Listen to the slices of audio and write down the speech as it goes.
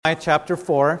Chapter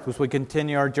 4, as we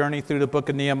continue our journey through the book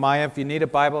of Nehemiah. If you need a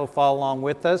Bible to follow along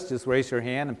with us, just raise your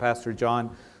hand and Pastor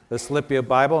John will slip you a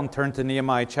Bible and turn to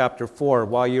Nehemiah chapter 4.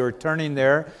 While you're turning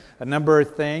there, a number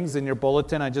of things in your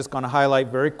bulletin I'm just going to highlight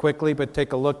very quickly, but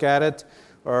take a look at it.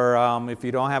 Or if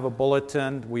you don't have a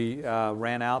bulletin, we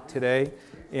ran out today.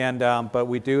 But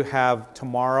we do have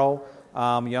tomorrow,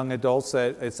 young adults,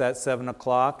 it's at 7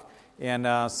 o'clock.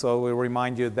 So we'll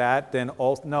remind you of that.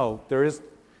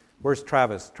 Where's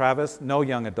Travis? Travis, no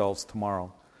young adults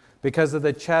tomorrow because of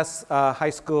the chess high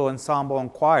school ensemble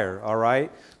and choir, all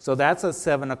right? So that's at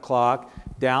 7 o'clock.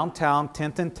 Downtown,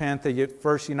 10th and 10th at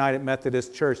First United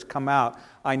Methodist Church. Come out.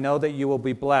 I know that you will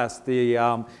be blessed.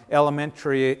 The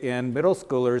elementary and middle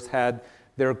schoolers had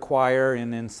their choir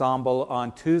and ensemble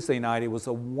on Tuesday night. It was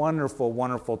a wonderful,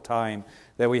 wonderful time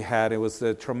that we had. It was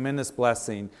a tremendous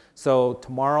blessing. So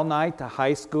tomorrow night, the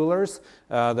high schoolers,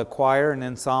 the choir and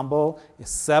ensemble,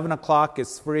 7 o'clock.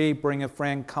 It's free. Bring a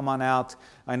friend. Come on out.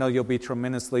 I know you'll be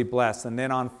tremendously blessed. And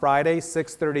then on Friday,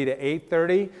 6:30 to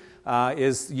 8:30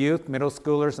 is youth, middle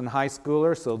schoolers, and high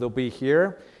schoolers. So they'll be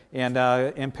here.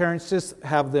 And parents, just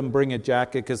have them bring a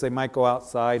jacket because they might go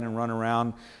outside and run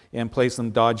around and play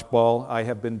some dodgeball. I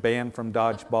have been banned from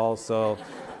dodgeball, so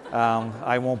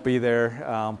I won't be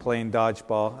there playing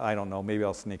dodgeball. I don't know, maybe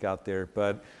I'll sneak out there.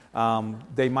 But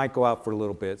they might go out for a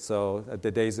little bit. So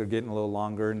the days are getting a little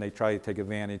longer, and they try to take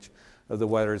advantage of the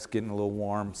weather. It's getting a little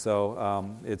warm,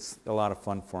 so it's a lot of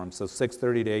fun for them. So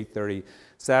 6:30 to 8:30.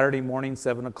 Saturday morning,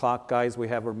 7 o'clock, guys, we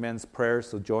have our men's prayer,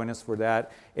 so join us for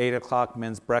that. 8 o'clock,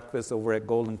 men's breakfast over at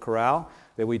Golden Corral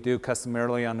that we do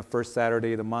customarily on the first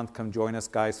Saturday of the month. Come join us,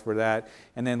 guys, for that.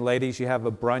 And then, ladies, you have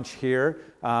a brunch here,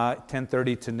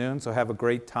 10:30 to noon, so have a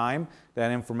great time.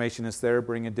 That information is there.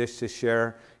 Bring a dish to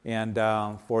share and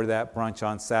for that brunch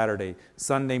on Saturday.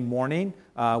 Sunday morning,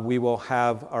 we will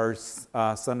have our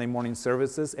Sunday morning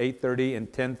services, 8:30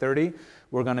 and 10:30.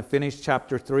 We're going to finish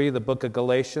chapter 3 of the book of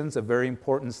Galatians, a very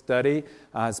important study.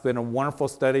 It's been a wonderful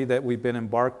study that we've been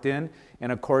embarked in.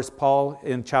 And of course, Paul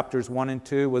in chapters 1 and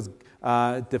 2 was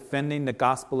defending the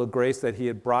gospel of grace that he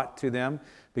had brought to them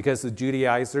because the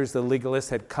Judaizers, the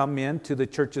legalists, had come into the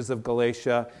churches of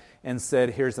Galatia and said,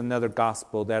 here's another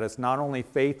gospel, that it's not only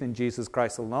faith in Jesus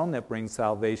Christ alone that brings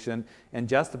salvation and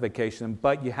justification,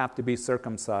 but you have to be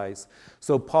circumcised.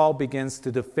 So Paul begins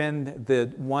to defend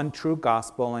the one true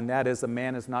gospel, and that is a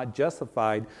man is not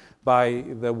justified by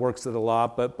the works of the law,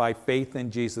 but by faith in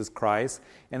Jesus Christ.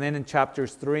 And then in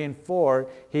chapters 3 and 4,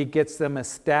 he gets them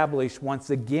established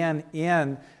once again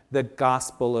in the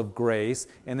gospel of grace.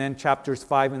 And then chapters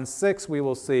 5 and 6, we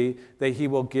will see that he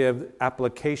will give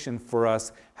application for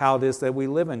us how it is that we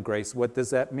live in grace. What does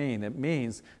that mean? It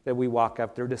means that we walk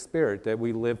after the Spirit, that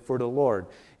we live for the Lord.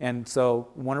 And so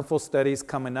wonderful studies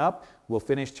coming up. We'll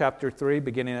finish chapter 3,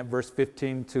 beginning at verse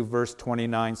 15 to verse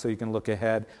 29, so you can look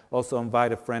ahead. Also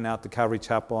invite a friend out to Calvary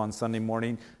Chapel on Sunday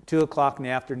morning. 2 o'clock in the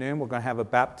afternoon, we're going to have a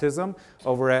baptism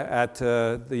over at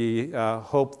the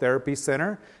Hope Therapy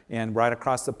Center and right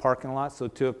across the parking lot, so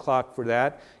 2 o'clock for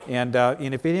that. And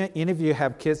if any of you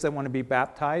have kids that want to be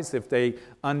baptized, if they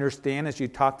understand as you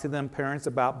talk to them, parents,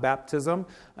 about baptism,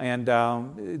 and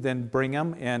then bring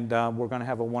them, and we're going to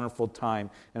have a wonderful time.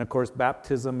 And of course,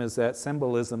 baptism is that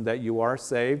symbolism that you are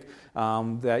saved,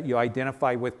 that you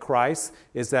identify with Christ,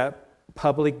 is that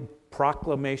public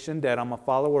proclamation that I'm a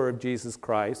follower of Jesus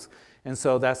Christ. And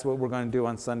so that's what we're going to do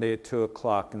on Sunday at 2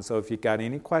 o'clock. And so if you've got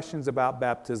any questions about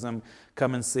baptism,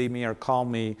 come and see me or call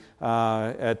me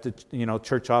at the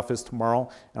church office tomorrow,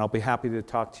 and I'll be happy to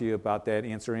talk to you about that,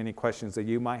 answer any questions that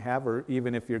you might have, or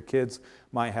even if your kids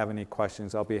might have any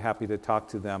questions, I'll be happy to talk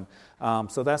to them.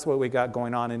 So that's what we got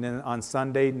going on. And then on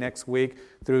Sunday next week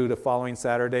through the following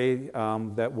Saturday,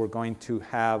 that we're going to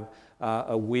have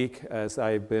a week, as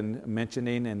I've been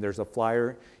mentioning, and there's a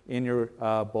flyer in your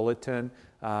bulletin.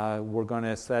 We're going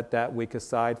to set that week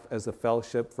aside as a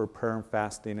fellowship for prayer and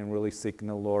fasting and really seeking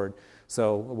the Lord.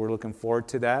 So we're looking forward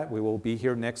to that. We will be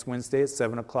here next Wednesday at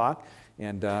 7 o'clock,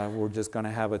 and we're just going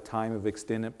to have a time of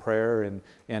extended prayer, and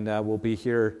we'll be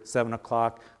here 7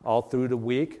 o'clock all through the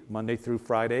week, Monday through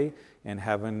Friday, and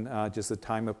having just a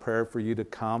time of prayer for you to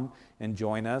come and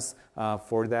join us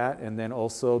for that. And then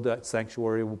also the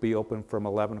sanctuary will be open from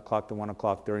 11 o'clock to 1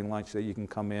 o'clock during lunch, that you can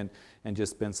come in and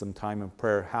just spend some time in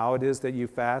prayer. How it is that you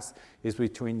fast is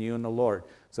between you and the Lord.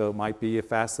 So it might be you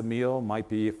fast a meal, might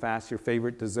be you fast your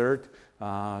favorite dessert,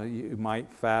 you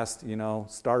might fast,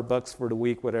 Starbucks for the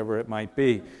week, whatever it might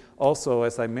be. Also,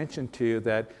 as I mentioned to you,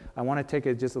 that I want to take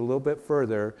it just a little bit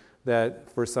further, that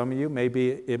for some of you,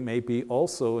 maybe it may be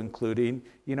also including,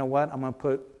 I'm going to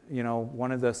put,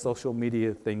 one of the social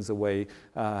media things away,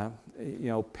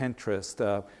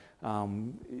 Pinterest,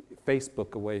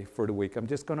 Facebook away for the week. I'm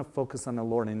just going to focus on the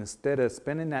Lord. And instead of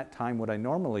spending that time, what I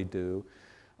normally do,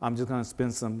 I'm just going to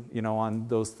spend some, on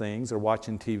those things or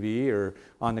watching TV or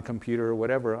on the computer or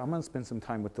whatever. I'm going to spend some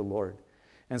time with the Lord.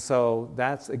 And so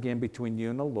that's, again, between you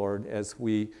and the Lord as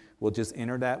we will just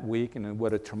enter that week, and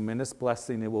what a tremendous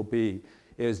blessing it will be.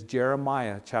 Is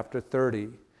Jeremiah chapter 30,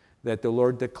 that the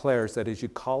Lord declares that as you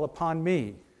call upon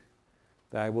me,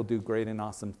 that I will do great and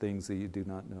awesome things that you do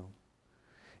not know.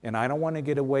 And I don't want to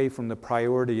get away from the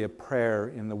priority of prayer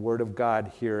in the Word of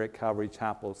God here at Calvary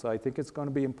Chapel. So I think it's going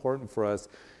to be important for us.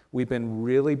 We've been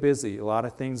really busy, a lot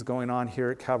of things going on here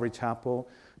at Calvary Chapel,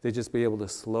 to just be able to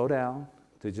slow down,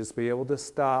 to just be able to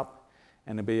stop,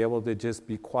 and to be able to just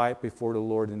be quiet before the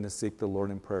Lord and to seek the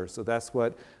Lord in prayer. So that's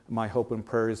what my hope and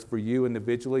prayer is for you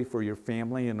individually, for your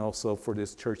family, and also for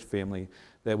this church family,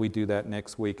 that we do that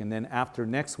next week. And then after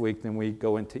next week, then we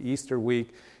go into Easter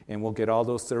week, and we'll get all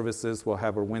those services. We'll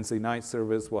have a Wednesday night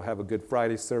service. We'll have a Good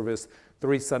Friday service,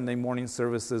 3 Sunday morning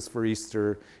services for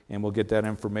Easter, and we'll get that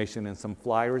information and some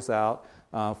flyers out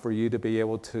for you to be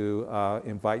able to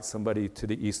invite somebody to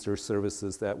the Easter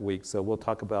services that week. So we'll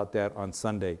talk about that on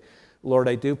Sunday. Lord,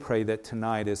 I do pray that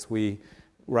tonight, as we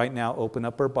right now open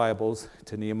up our Bibles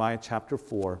to Nehemiah chapter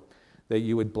 4, that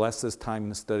you would bless this time in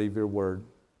the study of your word.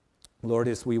 Lord,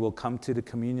 as we will come to the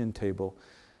communion table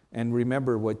and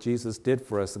remember what Jesus did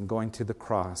for us in going to the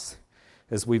cross,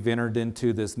 as we've entered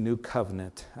into this new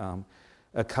covenant,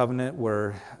 a covenant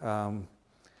where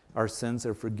our sins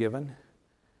are forgiven,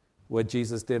 what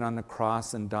Jesus did on the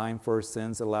cross and dying for our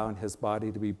sins, allowing his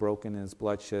body to be broken and his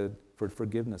blood shed for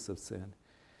forgiveness of sin.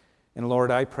 And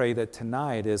Lord, I pray that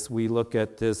tonight, as we look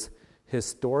at this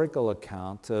historical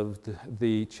account of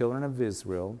the children of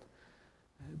Israel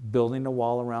building a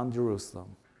wall around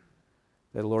Jerusalem,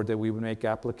 that, Lord, that we would make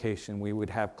application, we would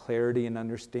have clarity and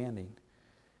understanding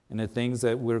in the things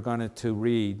that we're going to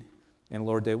read, and,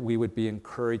 Lord, that we would be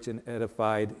encouraged and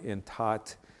edified and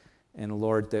taught, and,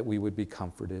 Lord, that we would be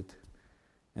comforted.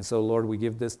 And so, Lord, we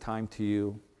give this time to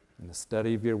you in the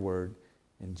study of your word.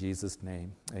 In Jesus'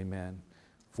 name, amen.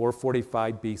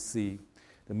 445 BC.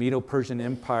 The Medo-Persian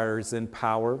Empire is in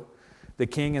power. The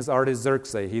king is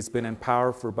Artaxerxes. He's been in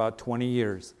power for about 20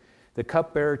 years. The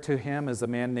cupbearer to him is a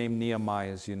man named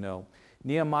Nehemiah, as you know.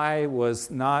 Nehemiah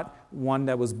was not one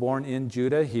that was born in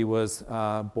Judah. He was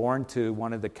born to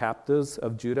one of the captives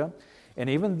of Judah. And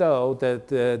even though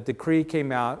the decree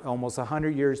came out almost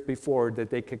 100 years before that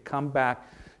they could come back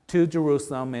to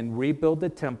Jerusalem and rebuild the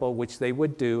temple, which they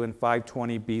would do in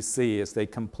 520 BC as they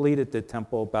completed the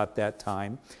temple about that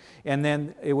time. And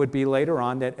then it would be later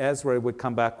on that Ezra would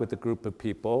come back with a group of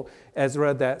people.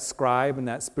 Ezra, that scribe and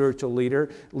that spiritual leader,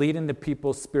 leading the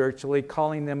people spiritually,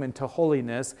 calling them into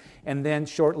holiness. And then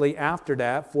shortly after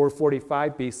that,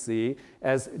 445 BC,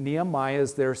 as Nehemiah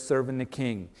is there serving the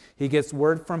king, he gets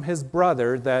word from his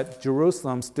brother that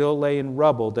Jerusalem still lay in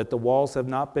rubble, that the walls have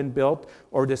not been built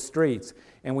or the streets.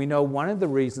 And we know one of the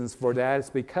reasons for that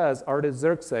is because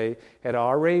Artaxerxes had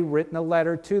already written a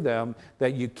letter to them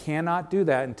that you cannot do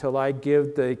that until I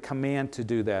give the command to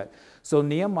do that. So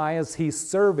Nehemiah, as he's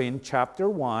serving, chapter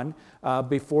 1,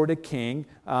 before the king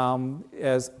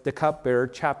as the cupbearer,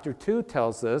 chapter 2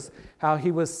 tells us how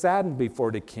he was saddened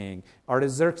before the king.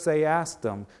 Artaxerxes asked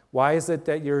him, "Why is it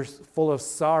that you're full of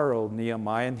sorrow,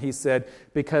 Nehemiah?" And he said,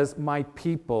 "Because my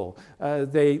people,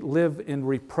 they live in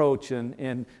reproach and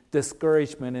in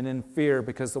discouragement and in fear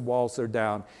because the walls are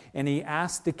down." And he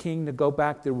asked the king to go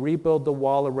back to rebuild the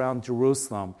wall around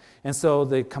Jerusalem. And so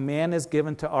the command is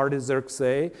given to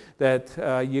Artaxerxes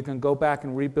that you can go back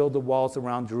and rebuild the walls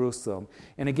around Jerusalem.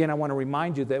 And again, I want to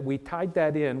remind you that we tied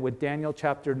that in with Daniel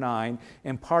chapter 9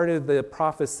 and part of the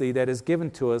prophecy that is given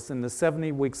to us in the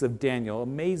 70 weeks of Daniel,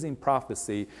 amazing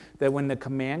prophecy, that when the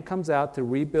command comes out to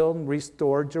rebuild and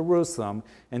restore Jerusalem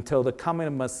until the coming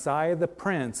of Messiah the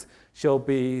Prince shall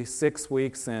be 6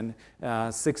 weeks and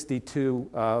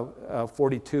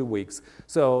 42 weeks.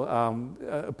 So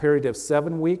a period of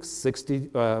 7 weeks,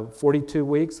 42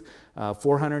 weeks,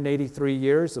 483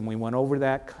 years, and we went over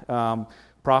that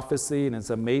prophecy, and it's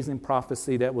an amazing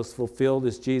prophecy that was fulfilled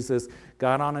as Jesus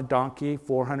got on a donkey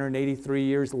 483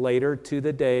 years later to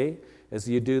the day, as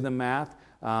you do the math,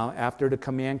 after the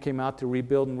command came out to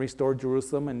rebuild and restore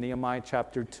Jerusalem in Nehemiah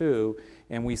chapter 2,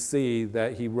 and we see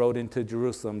that he rode into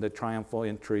Jerusalem, the triumphal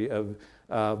entry of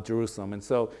Jerusalem. And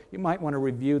so you might want to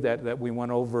review that we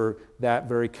went over that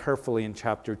very carefully in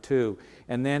chapter 2.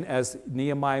 And then as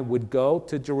Nehemiah would go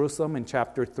to Jerusalem in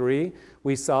chapter 3,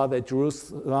 we saw that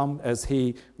Jerusalem, as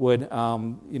he would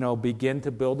begin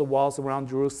to build the walls around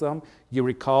Jerusalem, you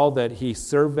recall that he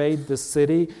surveyed the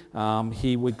city.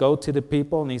 He would go to the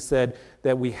people and he said,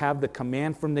 that we have the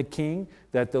command from the king,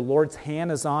 that the Lord's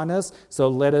hand is on us. So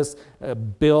let us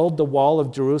build the wall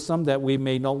of Jerusalem, that we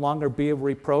may no longer be a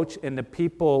reproach. And the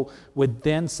people would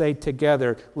then say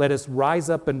together, let us rise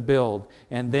up and build.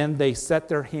 And then they set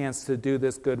their hands to do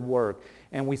this good work.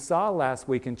 And we saw last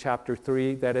week in chapter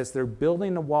 3 that as they're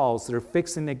building the walls, they're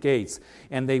fixing the gates,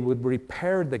 and they would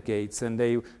repair the gates, and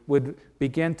they would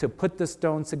begin to put the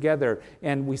stones together.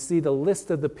 And we see the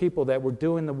list of the people that were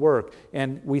doing the work,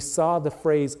 and we saw the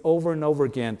phrase over and over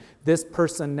again, this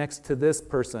person next to this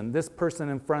person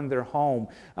in front of their home,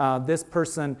 this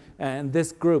person and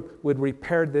this group would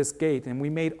repair this gate. And we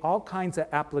made all kinds of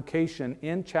application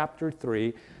in chapter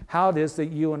 3 how it is that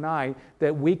you and I,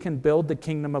 that we can build the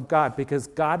kingdom of God, because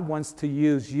God wants to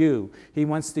use you. He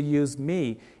wants to use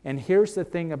me. And here's the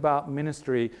thing about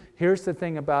ministry. Here's the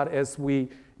thing about as we,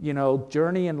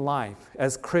 journey in life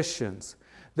as Christians,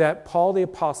 that Paul the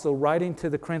Apostle, writing to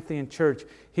the Corinthian church,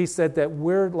 he said that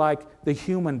we're like the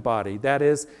human body, that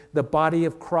is, the body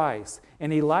of Christ.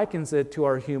 And he likens it to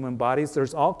our human bodies.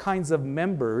 There's all kinds of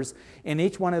members, and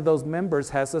each one of those members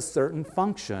has a certain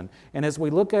function. And as we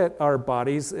look at our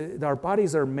bodies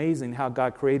are amazing how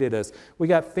God created us. We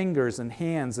got fingers and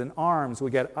hands and arms.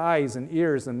 We got eyes and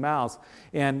ears and mouths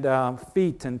and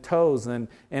feet and toes and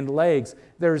legs.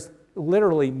 There's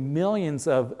literally millions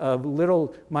of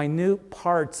little minute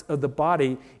parts of the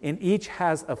body, and each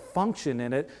has a function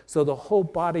in it, so the whole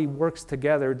body works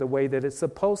together the way that it's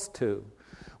supposed to.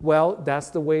 Well,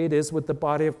 that's the way it is with the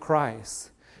body of Christ.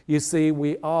 You see,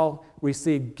 we all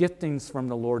receive giftings from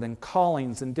the Lord and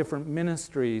callings and different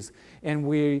ministries, and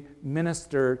we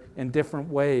minister in different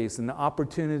ways, and the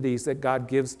opportunities that God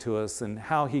gives to us and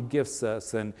how He gifts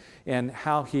us and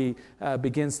how He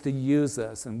begins to use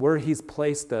us and where He's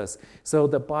placed us. So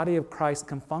the body of Christ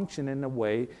can function in a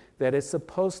way that it's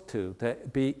supposed to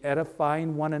be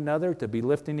edifying one another, to be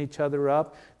lifting each other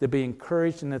up, to be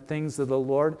encouraged in the things of the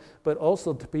Lord, but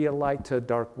also to be a light to a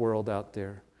dark world out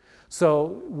there.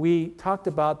 So we talked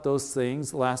about those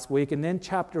things last week. And then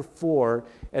chapter 4,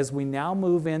 as we now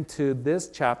move into this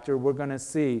chapter, we're going to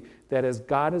see that as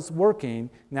God is working,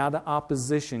 now the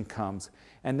opposition comes.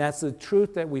 And that's the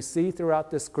truth that we see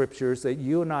throughout the Scriptures, that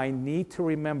you and I need to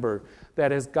remember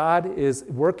that as God is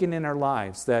working in our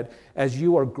lives, that as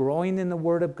you are growing in the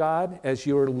Word of God, as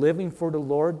you are living for the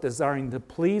Lord, desiring to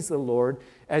please the Lord,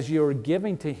 as you are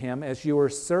giving to Him, as you are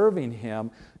serving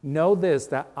Him, know this,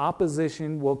 that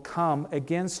opposition will come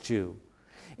against you.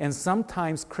 And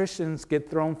sometimes Christians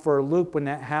get thrown for a loop when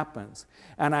that happens.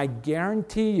 And I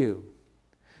guarantee you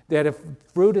that if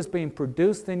fruit is being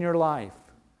produced in your life,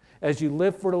 as you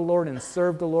live for the Lord and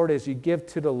serve the Lord, as you give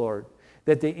to the Lord,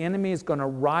 that the enemy is going to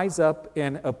rise up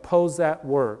and oppose that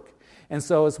work. And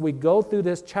so as we go through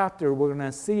this chapter, we're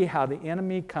going to see how the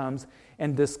enemy comes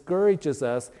and discourages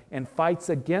us and fights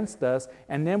against us.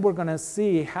 And then we're going to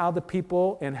see how the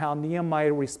people and how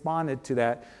Nehemiah responded to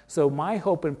that. So my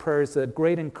hope and prayer is a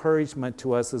great encouragement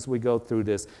to us as we go through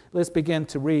this. Let's begin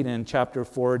to read in chapter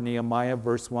 4, Nehemiah,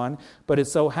 verse 1. But it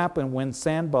so happened when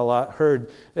Sanballat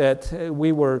heard that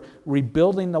we were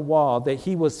rebuilding the wall, that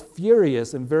he was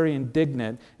furious and very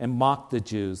indignant and mocked the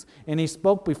Jews. And he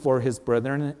spoke before his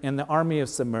brethren in the army of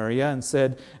Samaria and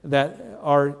said that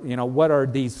what are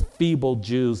these feeble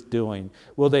Jews doing?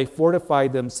 Will they fortify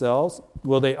themselves?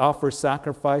 Will they offer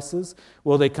sacrifices?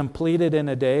 Will they complete it in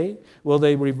a day? Will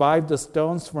they revive the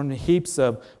stones from the heaps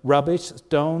of rubbish,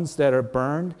 stones that are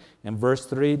burned? In verse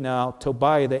 3, now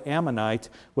Tobiah the Ammonite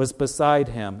was beside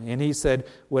him, and he said,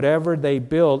 whatever they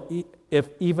build, if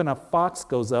even a fox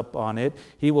goes up on it,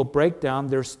 he will break down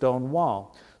their stone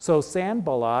wall. So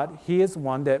Sanballat, he is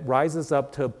one that rises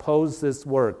up to oppose this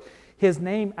work. His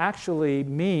name actually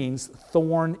means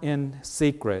thorn in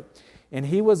secret. And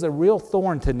he was a real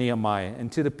thorn to Nehemiah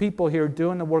and to the people here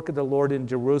doing the work of the Lord in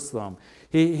Jerusalem.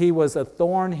 He was a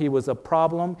thorn. He was a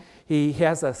problem. He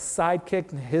has a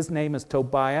sidekick. His name is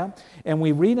Tobiah. And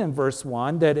we read in verse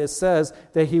 1 that it says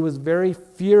that he was very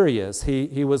furious.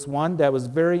 He was one that was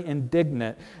very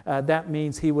indignant. That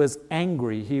means he was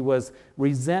angry. He was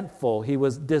resentful. He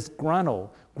was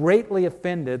disgruntled, greatly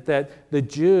offended that the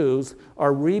Jews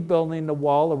are rebuilding the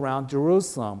wall around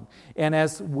Jerusalem. And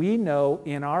as we know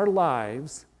in our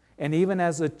lives, and even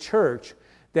as a church,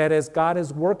 that as God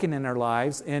is working in our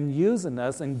lives and using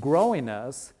us and growing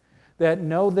us, that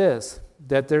know this,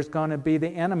 that there's going to be the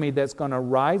enemy that's going to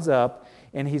rise up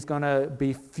and he's going to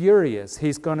be furious.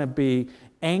 He's going to be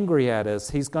angry at us.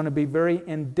 He's going to be very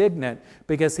indignant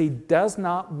because he does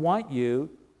not want you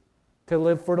to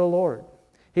live for the Lord.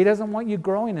 He doesn't want you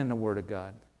growing in the Word of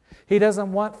God. He doesn't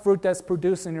want fruit that's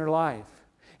produced in your life.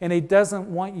 And He doesn't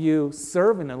want you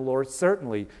serving the Lord,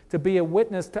 certainly, to be a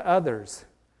witness to others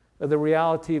of the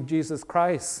reality of Jesus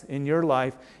Christ in your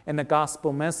life and the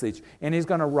gospel message. And He's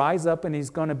going to rise up and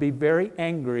He's going to be very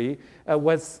angry at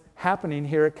what's happening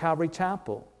here at Calvary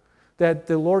Chapel. That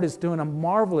the Lord is doing a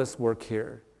marvelous work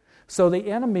here. So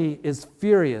the enemy is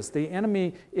furious. The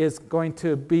enemy is going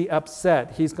to be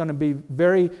upset. He's going to be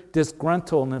very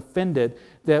disgruntled and offended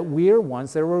that we are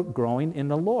ones that were growing in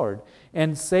the Lord.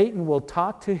 And Satan will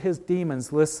talk to his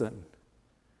demons, listen,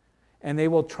 and they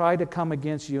will try to come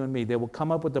against you and me. They will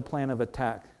come up with a plan of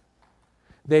attack.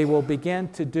 They will begin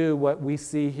to do what we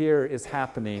see here is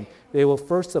happening. They will,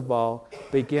 first of all,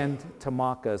 begin to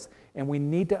mock us. And we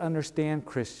need to understand,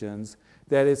 Christians,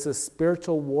 that it's a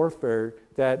spiritual warfare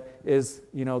that is,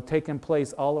 taking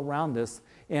place all around us,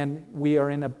 and we are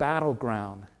in a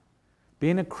battleground.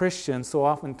 Being a Christian so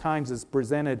oftentimes is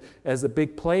presented as a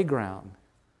big playground,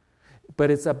 but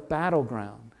it's a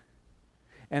battleground.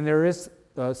 And there is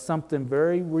something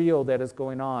very real that is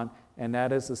going on, and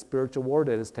that is a spiritual war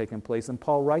that is taking place. And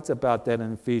Paul writes about that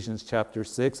in Ephesians chapter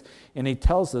 6, and he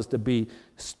tells us to be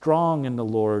strong in the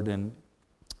Lord. And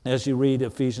as you read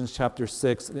Ephesians chapter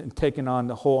 6, and taking on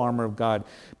the whole armor of God,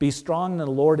 be strong in the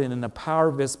Lord and in the power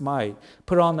of His might.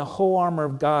 Put on the whole armor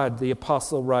of God, the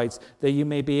apostle writes, that you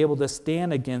may be able to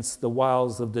stand against the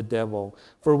wiles of the devil.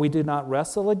 For we do not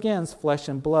wrestle against flesh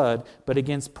and blood, but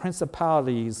against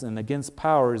principalities and against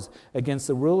powers, against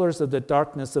the rulers of the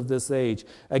darkness of this age,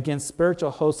 against spiritual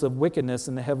hosts of wickedness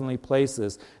in the heavenly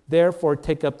places. Therefore,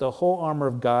 take up the whole armor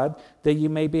of God, that you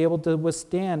may be able to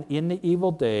withstand in the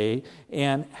evil day,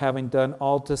 and having done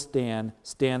all to stand,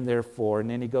 stand therefore. And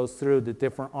then he goes through the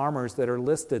different armors that are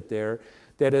listed there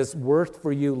that is worth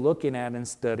for you looking at and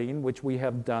studying, which we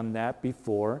have done that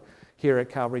before here at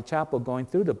Calvary Chapel, going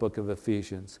through the book of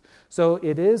Ephesians. So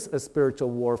it is a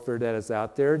spiritual warfare that is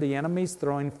out there. The enemy's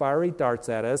throwing fiery darts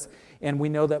at us. And we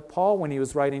know that Paul, when he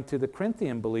was writing to the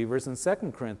Corinthian believers in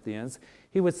 2 Corinthians,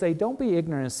 he would say, don't be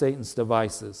ignorant of Satan's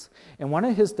devices. And one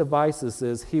of his devices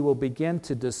is he will begin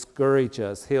to discourage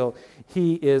us.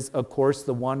 He is, of course,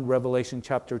 the one Revelation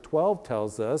chapter 12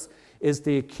 tells us, is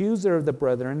the accuser of the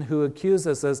brethren who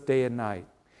accuses us day and night.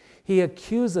 He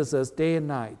accuses us day and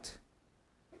night.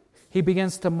 He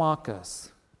begins to mock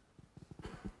us.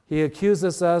 He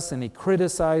accuses us and he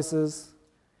criticizes.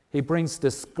 He brings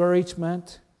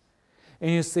discouragement.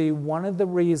 And you see, one of the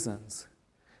reasons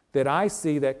that I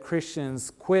see that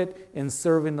Christians quit in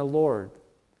serving the Lord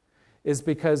is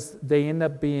because they end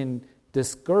up being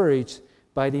discouraged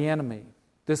by the enemy.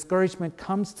 Discouragement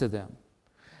comes to them.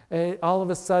 All of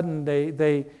a sudden,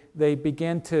 they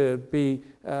begin to be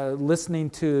listening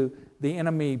to the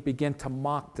enemy begin to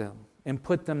mock them and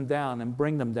put them down and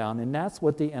bring them down. And that's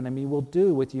what the enemy will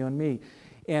do with you and me.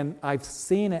 And I've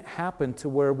seen it happen to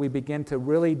where we begin to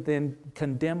really then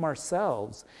condemn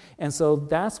ourselves. And so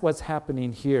that's what's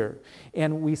happening here.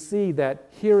 And we see that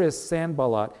here is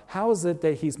Sanballat. How is it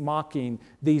that he's mocking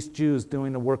these Jews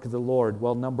doing the work of the Lord?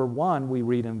 Well, number one, we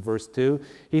read in verse 2,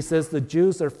 he says the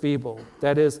Jews are feeble.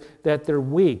 That is, that they're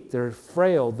weak, they're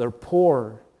frail, they're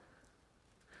poor.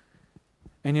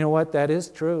 And you know what? That is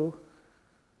true.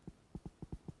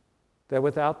 That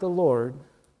without the Lord,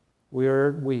 we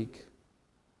are weak.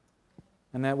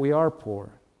 And that we are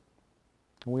poor.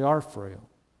 And we are frail.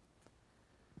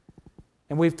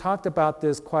 And we've talked about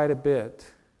this quite a bit.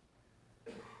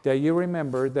 That you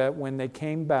remember that when they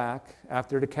came back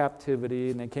after the captivity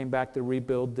and they came back to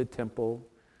rebuild the temple,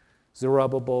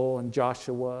 Zerubbabel and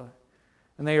Joshua,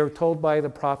 and they were told by the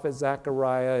prophet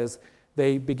Zechariah as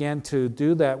they began to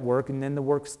do that work, and then the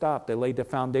work stopped. They laid the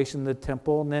foundation of the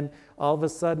temple, and then all of a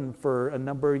sudden, for a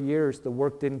number of years, the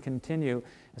work didn't continue.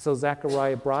 And so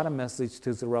Zechariah brought a message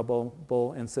to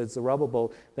Zerubbabel and said,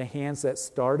 Zerubbabel, the hands that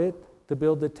started to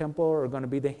build the temple are going to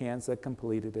be the hands that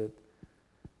completed it.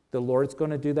 The Lord's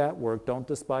going to do that work. Don't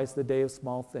despise the day of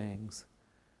small things.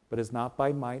 But it's not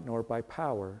by might nor by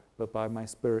power, but by my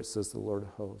Spirit, says the Lord of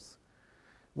hosts.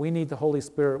 We need the Holy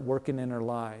Spirit working in our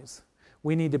lives.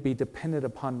 We need to be dependent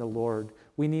upon the Lord.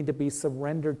 We need to be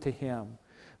surrendered to Him.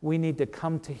 We need to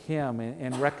come to Him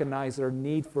and recognize our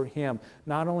need for Him,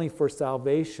 not only for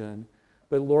salvation,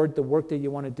 but Lord, the work that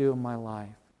you want to do in my life.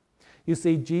 You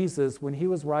see, Jesus, when He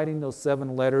was writing those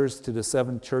 7 letters to the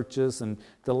 7 churches, and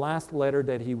the last letter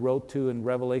that He wrote to in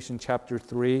Revelation chapter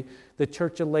 3, the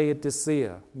church of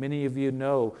Laodicea. Many of you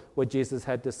know what Jesus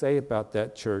had to say about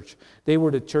that church. They were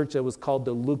the church that was called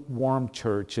the lukewarm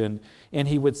church, and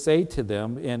He would say to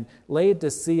them, and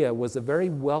Laodicea was a very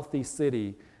wealthy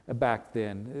city. back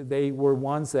then. They were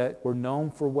ones that were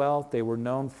known for wealth. They were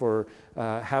known for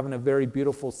having a very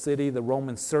beautiful city. The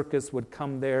Roman circus would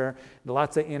come there,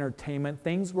 lots of entertainment.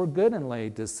 Things were good in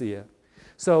Laodicea.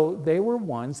 So they were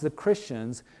ones, the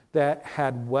Christians, that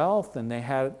had wealth and they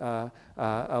had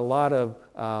a lot of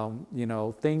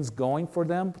things going for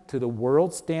them to the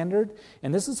world standard.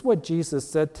 And this is what Jesus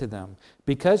said to them.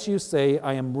 Because you say,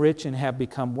 I am rich and have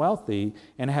become wealthy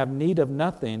and have need of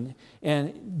nothing,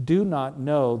 and do not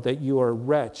know that you are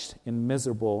wretched and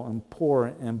miserable and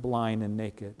poor and blind and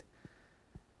naked.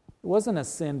 It wasn't a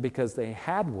sin because they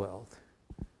had wealth.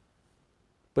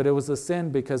 But it was a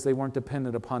sin because they weren't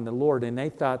dependent upon the Lord, and they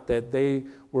thought that they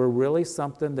were really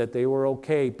something, that they were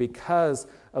okay because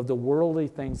of the worldly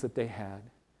things that they had.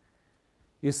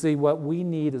 You see, what we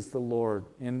need is the Lord,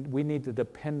 and we need to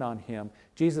depend on Him.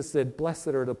 Jesus said, blessed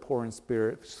are the poor in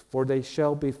spirit, for they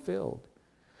shall be filled.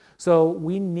 So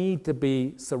we need to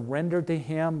be surrendered to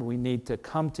Him. We need to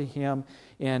come to Him,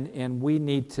 and we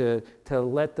need to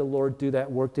let the Lord do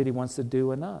that work that He wants to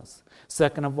do in us.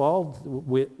 Second of all,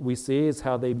 we see is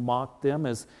how they mocked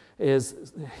them.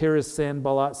 Here is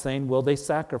Sanballat saying, will they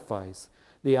sacrifice?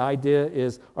 The idea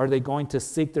is, are they going to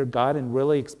seek their God and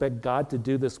really expect God to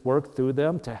do this work through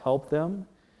them, to help them?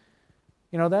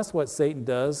 You know, that's what Satan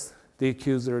does, the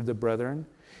accuser of the brethren.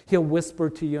 He'll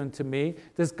whisper to you and to me,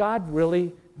 does God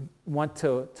really want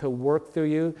to work through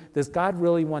you? Does God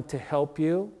really want to help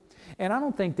you? And I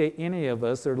don't think that any of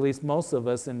us, or at least most of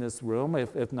us in this room,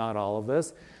 if not all of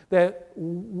us, that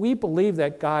we believe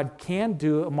that God can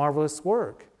do a marvelous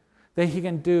work, that He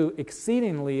can do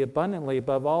exceedingly abundantly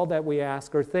above all that we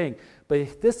ask or think.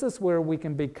 But this is where we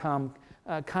can become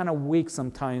kind of weak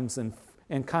sometimes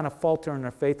and kind of falter in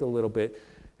our faith a little bit.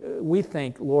 We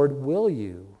think, Lord, will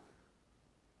you?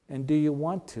 And do you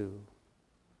want to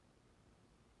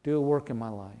do a work in my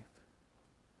life?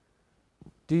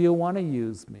 Do you want to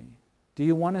use me? Do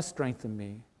you want to strengthen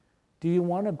me? Do you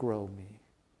want to grow me?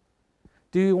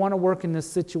 Do you want to work in this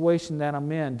situation that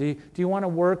I'm in? Do you want to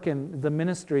work in the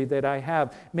ministry that I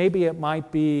have? Maybe it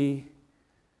might be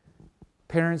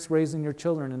parents raising your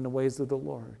children in the ways of the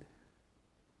Lord.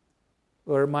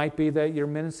 Or it might be that you're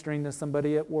ministering to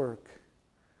somebody at work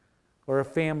or a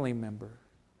family member.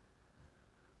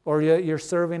 Or you're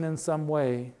serving in some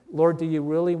way. Lord, do you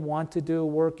really want to do a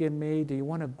work in me? Do you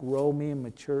want to grow me and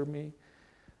mature me?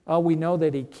 Oh, we know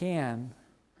that He can,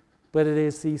 but it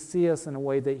is He sees us in a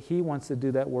way that He wants to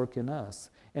do that work in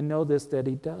us. And know this, that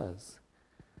He does.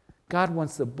 God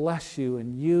wants to bless you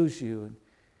and use you.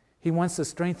 He wants to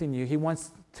strengthen you. He wants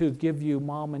to give you,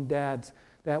 mom and dads,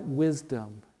 that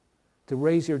wisdom to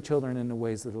raise your children in the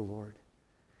ways of the Lord.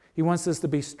 He wants us to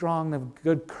be strong and of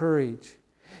good courage.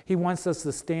 He wants us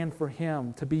to stand for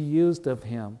Him, to be used of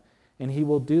Him. And He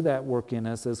will do that work in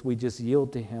us as we just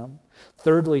yield to Him.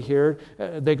 Thirdly here,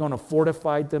 they're going to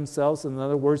fortify themselves. In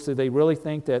other words, do they really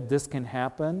think that this can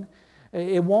happen?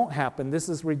 It won't happen. This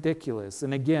is ridiculous.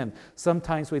 And again,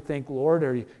 sometimes we think, Lord,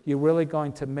 are you really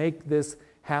going to make this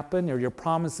happen? Are your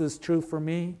promises true for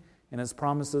me? And His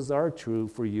promises are true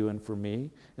for you and for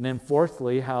me. And then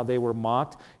fourthly, how they were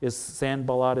mocked is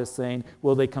Sanballat is saying,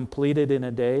 will they complete it in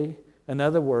a day? In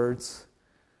other words,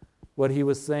 what he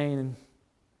was saying and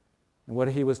what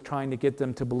he was trying to get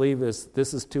them to believe is,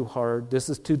 this is too hard, this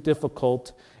is too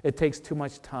difficult, it takes too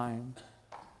much time.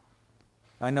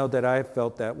 I know that I have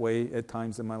felt that way at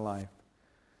times in my life.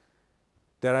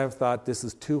 That I've thought, this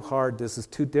is too hard, this is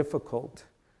too difficult.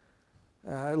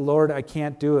 Lord, I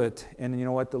can't do it. And you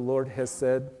know what the Lord has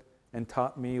said and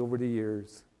taught me over the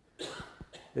years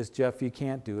is, Jeff, you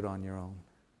can't do it on your own.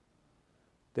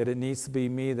 That it needs to be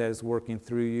me that is working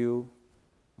through you,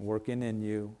 working in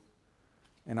you,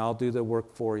 and I'll do the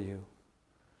work for you.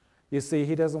 You see,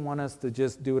 He doesn't want us to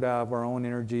just do it out of our own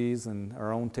energies and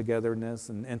our own togetherness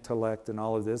and intellect and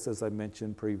all of this, as I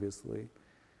mentioned previously.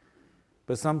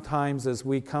 But sometimes as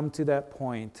we come to that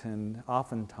point, and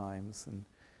oftentimes, and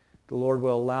the Lord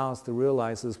will allow us to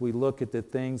realize as we look at the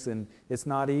things, and it's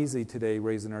not easy today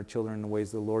raising our children in the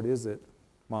ways of the Lord, is it,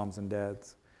 moms and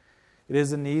dads? It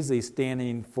isn't easy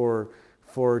standing for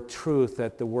truth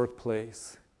at the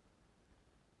workplace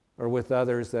or with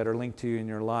others that are linked to you in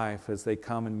your life as they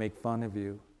come and make fun of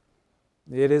you.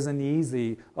 It isn't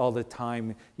easy all the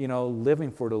time,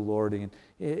 living for the Lord. And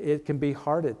it can be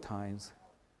hard at times.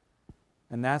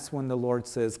 And that's when the Lord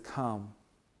says, come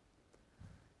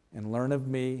and learn of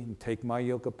me and take my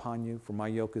yoke upon you, for my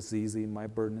yoke is easy and my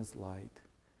burden is light.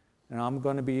 And I'm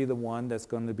going to be the one that's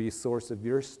going to be a source of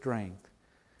your strength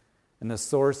and the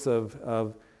source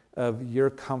of your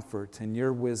comfort and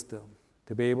your wisdom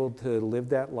to be able to live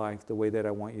that life the way that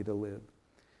I want you to live.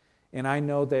 And I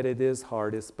know that it is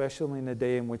hard, especially in the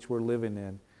day in which we're living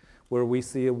in, where we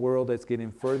see a world that's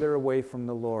getting further away from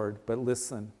the Lord. But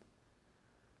listen,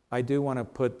 I do want to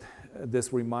put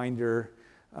this reminder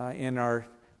in our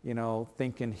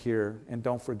thinking here. And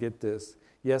don't forget this.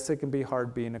 Yes, it can be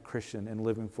hard being a Christian and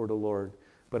living for the Lord.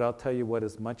 But I'll tell you what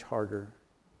is much harder,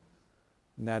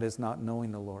 and that is not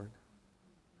knowing the Lord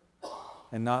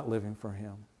and not living for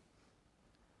Him.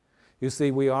 You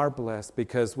see, we are blessed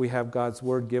because we have God's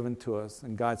Word given to us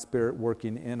and God's Spirit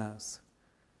working in us.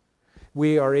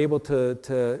 We are able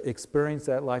to experience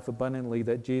that life abundantly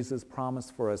that Jesus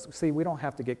promised for us. See, we don't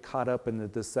have to get caught up in the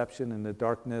deception and the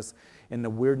darkness and the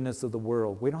weirdness of the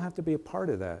world. We don't have to be a part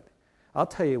of that. I'll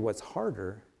tell you what's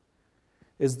harder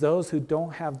is those who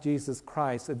don't have Jesus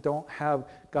Christ, that don't have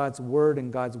God's Word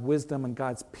and God's wisdom and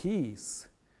God's peace.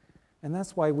 And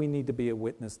that's why we need to be a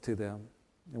witness to them.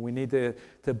 And we need to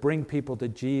bring people to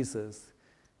Jesus.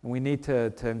 And we need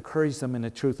to encourage them in the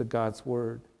truth of God's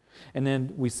Word. And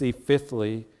then we see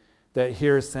fifthly that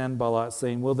here's Sanballat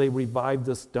saying, will they revive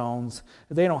the stones?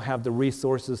 They don't have the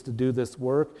resources to do this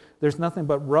work. There's nothing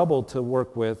but rubble to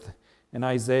work with. And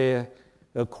Isaiah,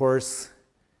 of course,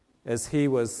 as he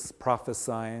was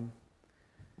prophesying,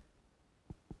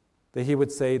 that he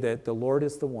would say that the Lord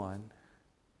is the one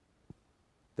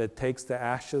that takes the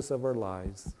ashes of our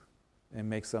lives and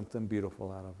makes something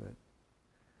beautiful out of it.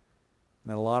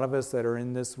 And a lot of us that are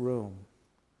in this room,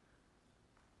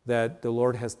 that the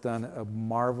Lord has done a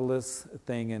marvelous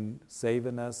thing in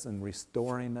saving us and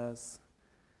restoring us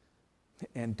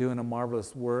and doing a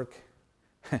marvelous work,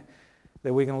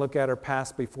 that we can look at our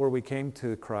past before we came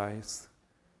to Christ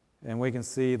and we can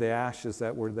see the ashes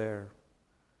that were there,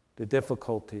 the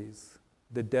difficulties,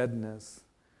 the deadness,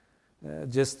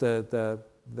 just the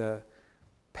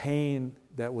pain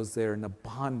that was there and the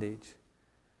bondage.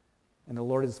 And the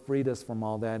Lord has freed us from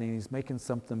all that, and He's making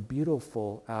something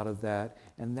beautiful out of that,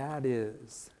 and that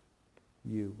is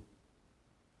you.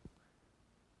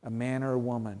 A man or a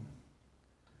woman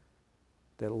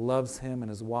that loves Him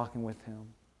and is walking with Him,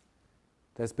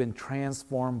 that's been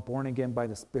transformed, born again by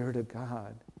the Spirit of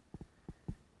God.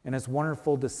 And it's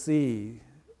wonderful to see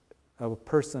a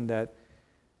person that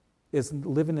is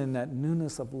living in that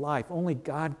newness of life. Only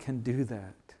God can do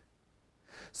that.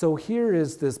 So here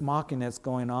is this mocking that's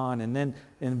going on. And then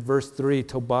in verse 3,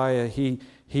 Tobiah,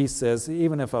 he says,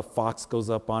 even if a fox goes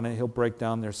up on it, he'll break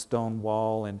down their stone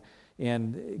wall.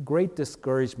 And great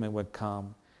discouragement would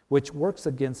come, which works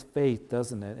against faith,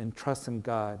 doesn't it? And trust in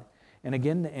God. And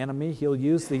again, the enemy, he'll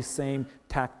use these same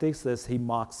tactics as he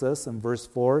mocks us. In verse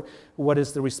 4, what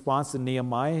is the response to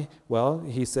Nehemiah? Well,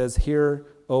 he says, "Hear,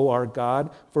 O our God,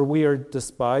 for we are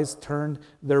despised. Turn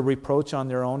their reproach on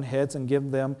their own heads and give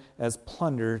them as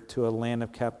plunder to a land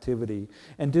of captivity.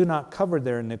 And do not cover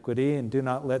their iniquity, and do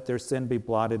not let their sin be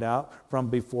blotted out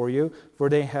from before you, for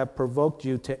they have provoked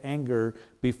you to anger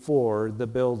before the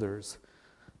builders."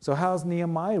 So how does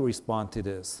Nehemiah respond to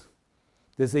this?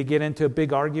 Does he get into a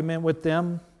big argument with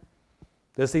them?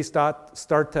 Does he start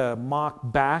to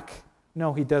mock back?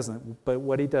 No, he doesn't. But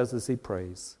what he does is he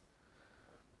prays.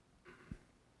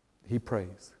 He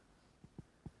prays.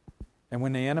 And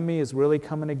when the enemy is really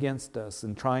coming against us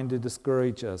and trying to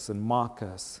discourage us and mock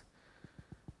us,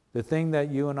 the thing that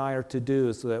you and I are to do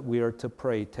is that we are to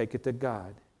pray, take it to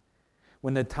God.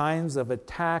 When the times of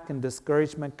attack and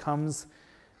discouragement comes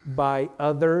by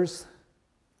others,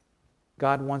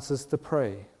 God wants us to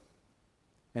pray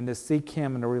and to seek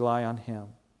Him and to rely on Him.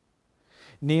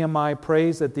 Nehemiah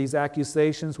prays that these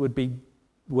accusations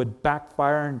would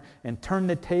backfire and turn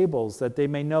the tables, that they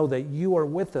may know that you are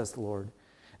with us, Lord.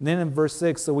 And then in verse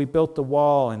 6, so we built the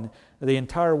wall, and the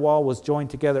entire wall was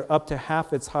joined together up to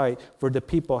half its height, for the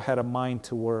people had a mind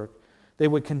to work. They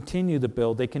would continue to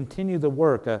build. They continue the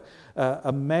work,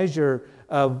 a measure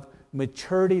of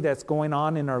maturity that's going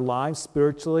on in our lives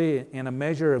spiritually, and a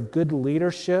measure of good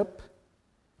leadership,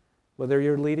 whether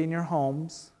you're leading your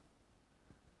homes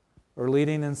or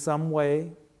leading in some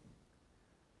way,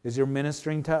 as you're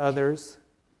ministering to others,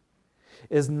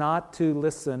 is not to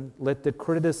let the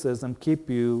criticism keep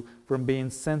you from being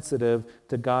sensitive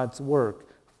to God's work.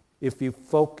 If you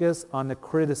focus on the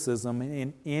criticism,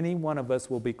 and any one of us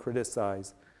will be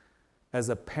criticized, as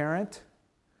a parent,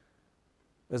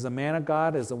 as a man of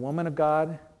God, as a woman of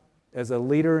God, as a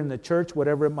leader in the church,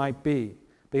 whatever it might be,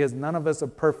 because none of us are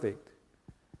perfect.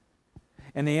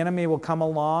 And the enemy will come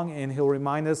along and he'll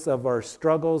remind us of our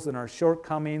struggles and our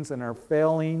shortcomings and our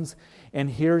failings. And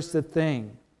here's the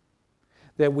thing,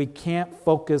 that we can't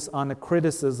focus on the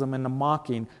criticism and the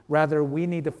mocking. Rather, we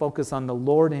need to focus on the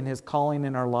Lord and His calling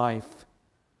in our life.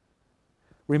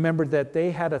 Remember that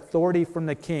they had authority from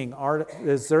the king.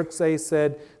 Xerxes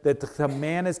said that the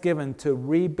command is given to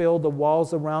rebuild the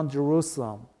walls around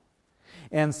Jerusalem.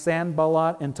 And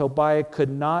Sanballat and Tobiah could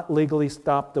not legally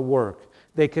stop the work.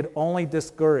 They could only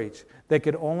discourage. They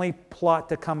could only plot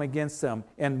to come against them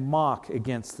and mock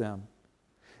against them.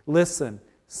 Listen,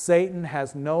 Satan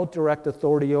has no direct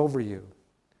authority over you.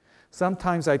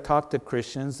 Sometimes I talk to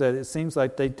Christians that it seems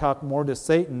like they talk more to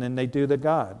Satan than they do to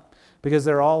God. Because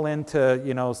they're all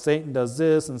into, Satan does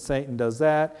this and Satan does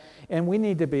that. And we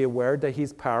need to be aware that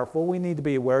he's powerful. We need to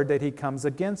be aware that he comes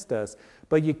against us.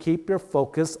 But you keep your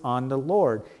focus on the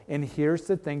Lord. And here's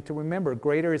the thing to remember.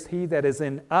 Greater is he that is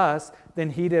in us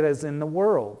than he that is in the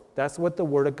world. That's what the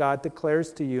Word of God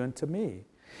declares to you and to me.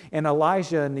 And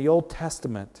Elijah in the Old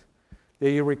Testament,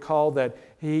 you recall that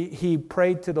he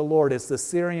prayed to the Lord as the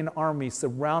Syrian army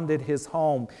surrounded his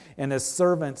home, and his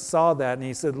servant saw that, and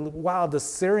he said, wow, the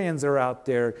Syrians are out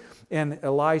there. And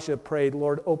Elijah prayed,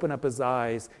 Lord, open up his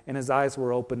eyes, and his eyes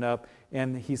were opened up,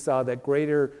 and he saw that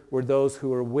greater were those who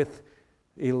were with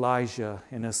Elijah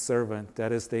and his servant,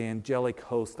 that is the angelic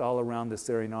host all around the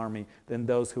Syrian army, than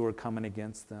those who were coming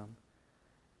against them.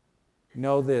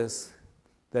 Know this,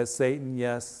 that Satan,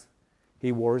 yes,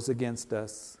 he wars against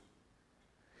us.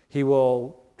 He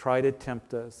will try to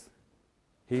tempt us.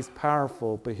 He's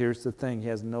powerful, but here's the thing. He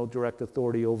has no direct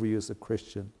authority over you as a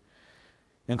Christian.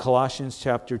 In Colossians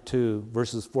chapter 2,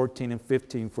 verses 14 and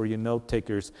 15, for you note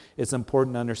takers, it's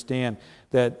important to understand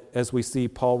that as we see,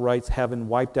 Paul writes, having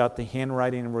wiped out the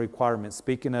handwriting and requirements,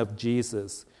 speaking of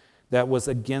Jesus, that was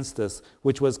against us,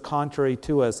 which was contrary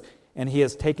to us, and he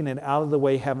has taken it out of the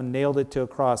way, having nailed it to a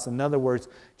cross. In other words,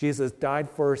 Jesus died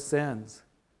for our sins.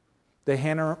 The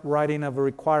handwriting of the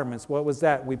requirements, what was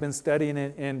that? We've been studying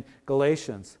it in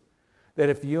Galatians. That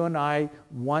if you and I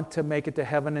want to make it to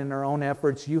heaven in our own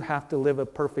efforts, you have to live a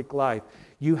perfect life.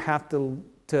 You have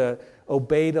to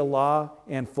obey the law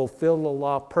and fulfill the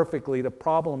law perfectly. The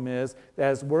problem is,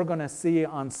 as we're going to see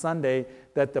on Sunday,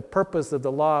 that the purpose of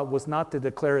the law was not to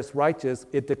declare us righteous,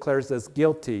 it declares us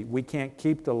guilty. We can't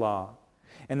keep the law.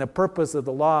 And the purpose of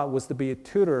the law was to be a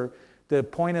tutor to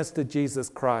point us to Jesus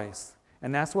Christ.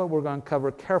 And that's what we're going to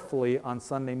cover carefully on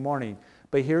Sunday morning.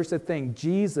 But here's the thing.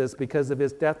 Jesus, because of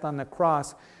his death on the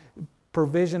cross,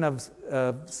 provision of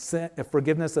sin,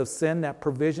 forgiveness of sin, that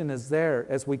provision is there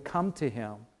as we come to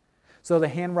him. So the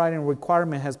handwriting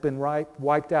requirement has been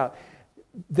wiped out.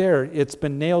 There, it's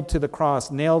been nailed to the cross,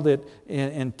 nailed it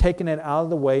and taken it out of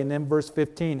the way. And then verse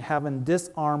 15, having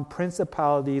disarmed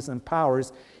principalities and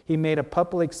powers, he made a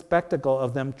public spectacle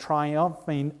of them,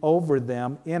 triumphing over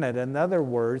them in it. In other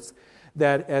words,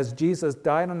 that as Jesus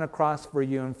died on the cross for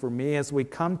you and for me, as we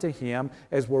come to him,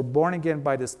 as we're born again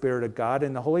by the Spirit of God,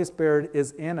 and the Holy Spirit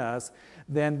is in us,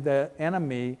 then the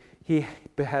enemy, he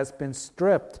has been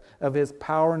stripped of his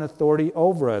power and authority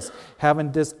over us.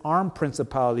 Having disarmed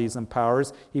principalities and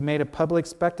powers, he made a public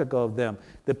spectacle of them.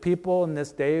 The people in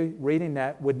this day reading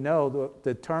that would know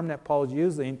the term that Paul's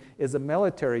using is a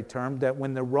military term, that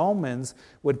when the Romans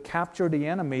would capture the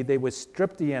enemy, they would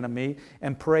strip the enemy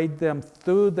and parade them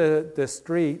through the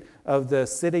street of the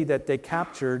city that they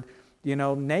captured,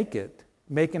 naked,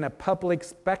 making a public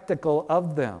spectacle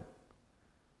of them.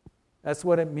 That's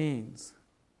what it means.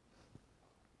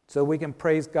 So we can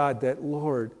praise God that,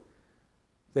 Lord,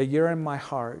 that you're in my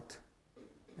heart,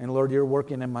 and Lord, you're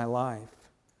working in my life.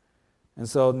 And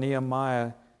so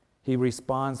Nehemiah, he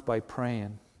responds by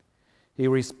praying. He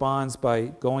responds by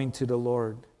going to the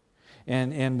Lord.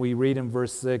 And we read in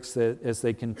verse 6 that as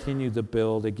they continue to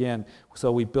build, again,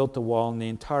 so we built the wall, and the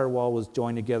entire wall was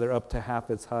joined together up to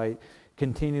half its height.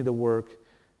 Continue to work,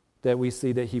 that we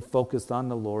see that he focused on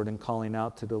the Lord and calling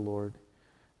out to the Lord.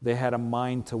 They had a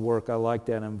mind to work. I like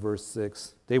that in verse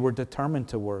 6. They were determined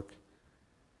to work.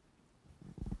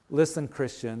 Listen,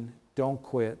 Christian, don't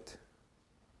quit.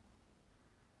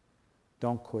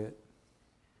 Don't quit.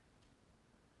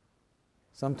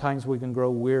 Sometimes we can grow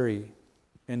weary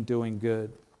in doing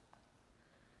good.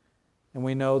 And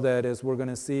we know that, as we're going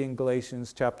to see in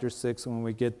Galatians chapter 6 when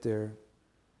we get there,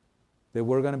 that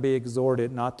we're going to be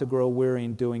exhorted not to grow weary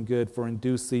in doing good, for in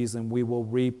due season we will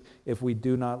reap if we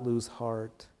do not lose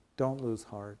heart. Don't lose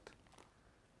heart.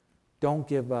 Don't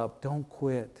give up. Don't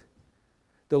quit.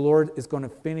 The Lord is going to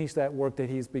finish that work that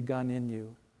he's begun in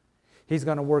you. He's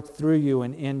going to work through you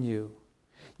and in you.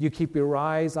 You keep your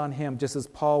eyes on him, just as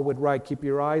Paul would write, keep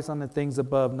your eyes on the things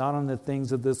above, not on the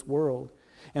things of this world.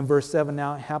 In verse 7,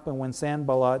 now it happened when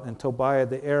Sanballat and Tobiah,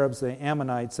 the Arabs, the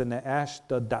Ammonites, and the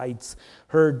Ashdodites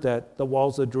heard that the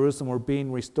walls of Jerusalem were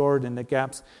being restored and the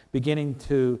gaps beginning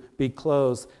to be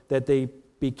closed, that they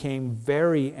became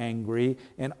very angry,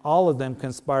 and all of them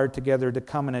conspired together to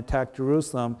come and attack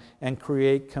Jerusalem and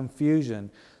create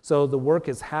confusion. So the work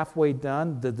is halfway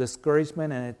done. The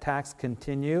discouragement and attacks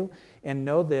continue. And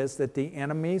know this, that the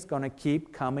enemy is going to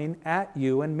keep coming at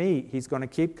you and me. He's going to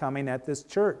keep coming at this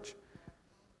church.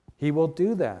 He will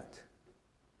do that.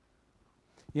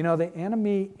 You know, the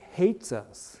enemy hates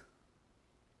us.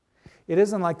 It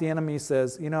isn't like the enemy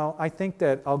says, you know, I think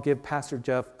that I'll give Pastor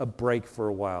Jeff a break for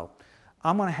a while.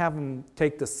 I'm going to have him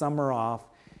take the summer off.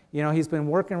 You know, he's been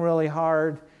working really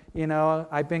hard. You know,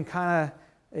 I've been kind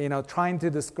of, trying to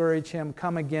discourage him,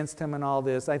 come against him and all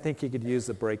this. I think he could use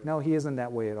a break. No, he isn't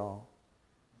that way at all.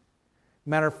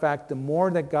 Matter of fact, the more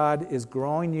that God is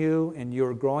growing you and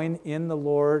you're growing in the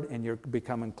Lord and you're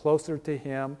becoming closer to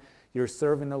Him, you're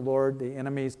serving the Lord, the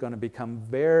enemy is going to become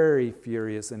very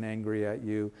furious and angry at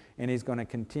you, and he's going to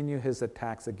continue his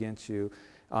attacks against you.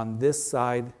 On this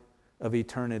side of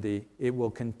eternity, it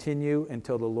will continue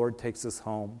until the Lord takes us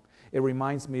home. It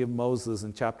reminds me of Moses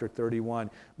in chapter 31.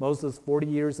 Moses, 40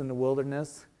 years in the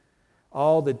wilderness,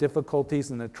 all the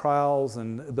difficulties and the trials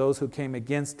and those who came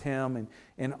against him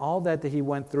and all that he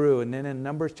went through. And then in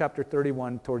Numbers chapter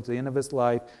 31, towards the end of his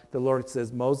life, the Lord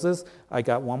says, Moses, I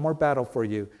got one more battle for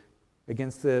you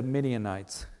against the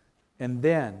Midianites. And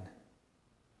then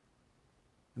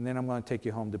I'm going to take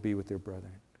you home to be with your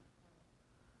brethren.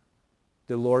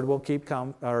 The Lord will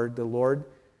the Lord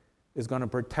is going to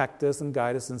protect us and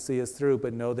guide us and see us through,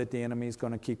 but know that the enemy is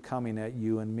going to keep coming at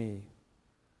you and me.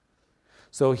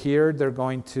 So here they're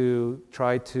going to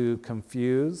try to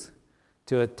confuse,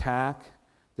 to attack.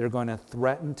 They're going to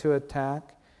threaten to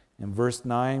attack. In verse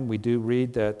 9, we do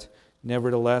read that,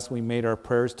 nevertheless, we made our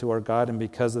prayers to our God, and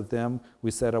because of them, we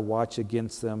set a watch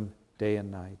against them day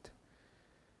and night.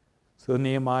 So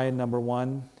Nehemiah, number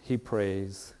 1, he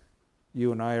prays.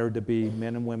 You and I are to be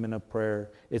men and women of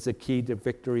prayer. It's a key to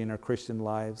victory in our Christian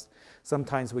lives.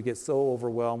 Sometimes we get so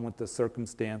overwhelmed with the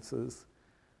circumstances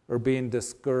or being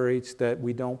discouraged that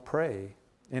we don't pray.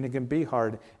 And it can be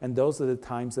hard. And those are the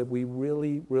times that we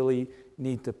really, really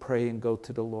need to pray and go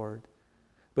to the Lord.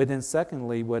 But then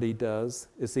secondly, what he does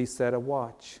is he set a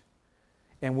watch.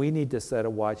 And we need to set a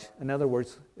watch. In other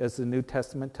words, as the New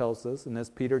Testament tells us, and as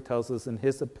Peter tells us in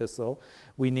his epistle,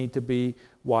 we need to be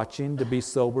watching, to be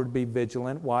sober, to be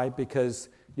vigilant. Why? Because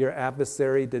your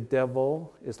adversary, the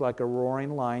devil, is like a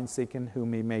roaring lion seeking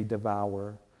whom he may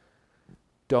devour.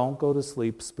 Don't go to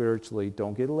sleep spiritually.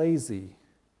 Don't get lazy.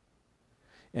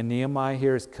 And Nehemiah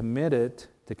here is committed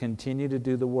to continue to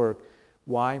do the work.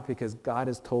 Why? Because God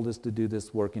has told us to do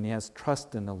this work, and he has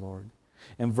trust in the Lord.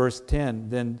 In verse 10,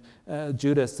 then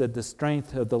Judah said, the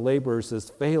strength of the laborers is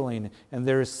failing, and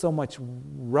there is so much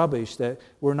rubbish that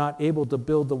we're not able to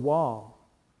build the wall.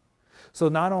 So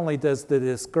not only does the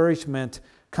discouragement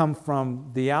come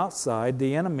from the outside,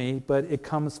 the enemy, but it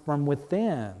comes from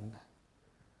within,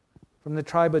 from the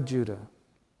tribe of Judah.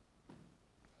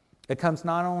 It comes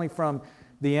not only from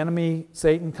the enemy,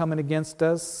 Satan, coming against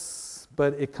us,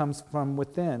 but it comes from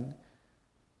within.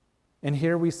 And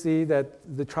here we see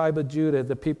that the tribe of Judah,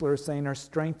 the people are saying our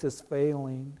strength is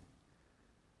failing.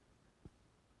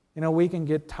 You know, we can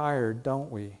get tired,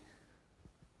 don't we?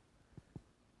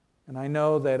 And I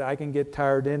know that I can get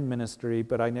tired in ministry,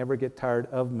 but I never get tired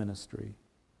of ministry.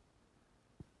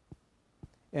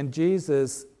 And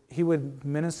Jesus, he would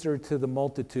minister to the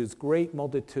multitudes, great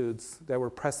multitudes that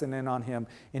were pressing in on him.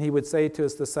 And he would say to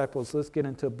his disciples, let's get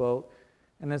into a boat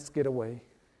and let's get away.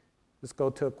 Let's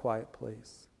go to a quiet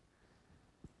place.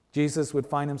 Jesus would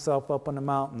find himself up on the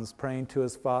mountains praying to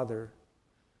his Father.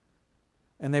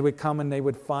 And they would come and they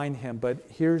would find him. But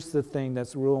here's the thing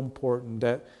that's real important,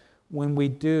 that when we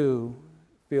do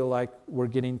feel like we're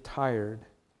getting tired,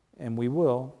 and we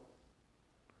will,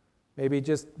 maybe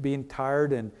just being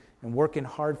tired and working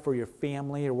hard for your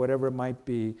family or whatever it might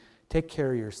be, take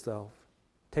care of yourself.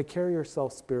 Take care of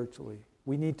yourself spiritually.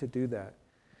 We need to do that.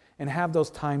 And have those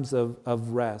times of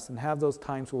rest and have those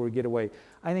times where we get away.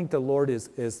 I think the Lord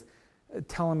is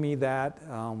telling me that,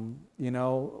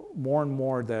 more and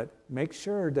more, that make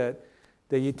sure that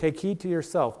you take heed to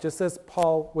yourself, just as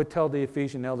Paul would tell the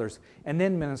Ephesian elders, and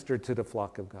then minister to the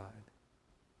flock of God.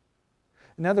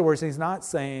 In other words, he's not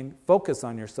saying focus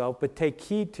on yourself, but take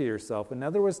heed to yourself. In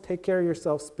other words, take care of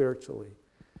yourself spiritually.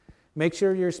 Make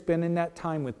sure you're spending that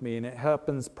time with me, and it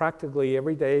happens practically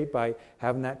every day by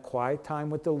having that quiet time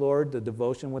with the Lord, the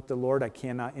devotion with the Lord. I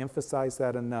cannot emphasize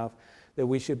that enough, that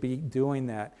we should be doing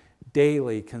that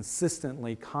daily,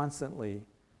 consistently, constantly,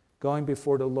 going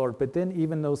before the Lord. But then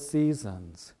even those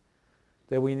seasons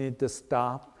that we need to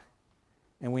stop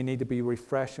and we need to be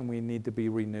refreshed, and we need to be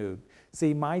renewed.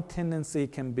 See, my tendency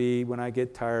can be, when I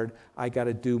get tired, I got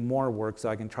to do more work so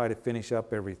I can try to finish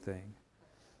up everything.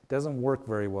 It doesn't work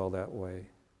very well that way.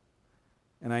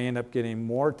 And I end up getting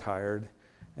more tired,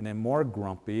 and then more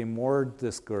grumpy, and more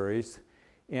discouraged.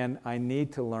 And I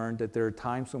need to learn that there are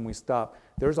times when we stop.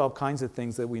 There's all kinds of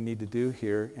things that we need to do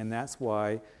here, and that's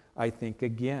why I think,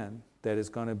 again, that it's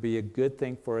going to be a good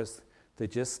thing for us to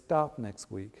just stop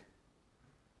next week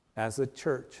as a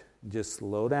church, just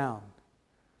slow down,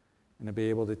 and to be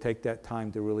able to take that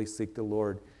time to really seek the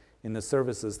Lord in the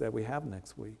services that we have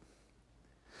next week.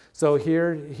 So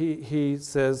here he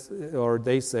says, or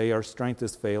they say, our strength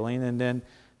is failing, and then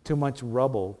too much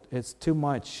rubble. It's too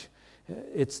much.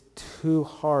 It's too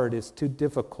hard. It's too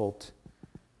difficult.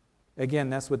 Again,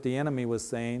 that's what the enemy was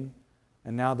saying,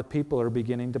 and now the people are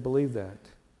beginning to believe that.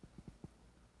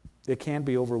 It can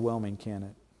be overwhelming, can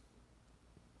it?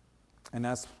 And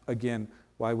that's, again,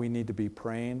 why we need to be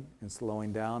praying and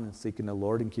slowing down and seeking the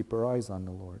Lord and keep our eyes on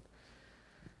the Lord.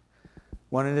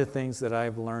 One of the things that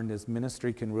I've learned is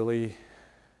ministry can really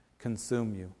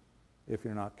consume you if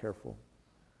you're not careful.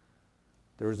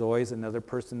 There's always another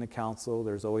person to counsel.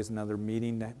 There's always another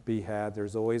meeting to be had.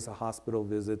 There's always a hospital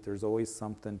visit. There's always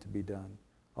something to be done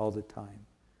all the time.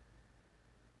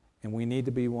 And we need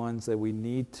to be ones that we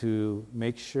need to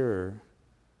make sure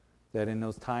that in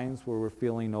those times where we're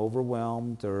feeling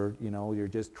overwhelmed, or, you're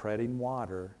just treading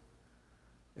water,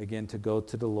 again, to go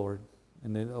to the Lord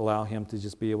and then allow Him to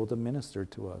just be able to minister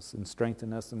to us and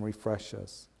strengthen us and refresh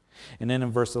us. And then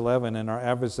in verse 11, and our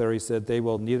adversary said, they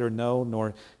will neither know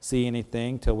nor see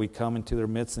anything till we come into their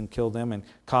midst and kill them and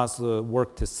cause the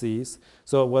work to cease.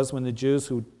 So it was when the Jews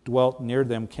who dwelt near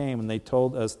them came, and they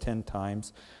told us 10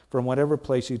 times, from whatever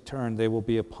place you turn, they will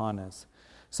be upon us.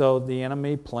 So the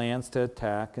enemy plans to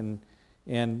attack, and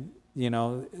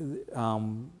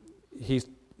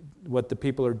what the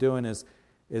people are doing is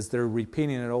they're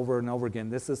repeating it over and over again.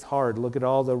 This is hard. Look at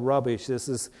all the rubbish. This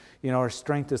is, our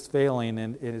strength is failing,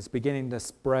 and it is beginning to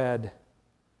spread.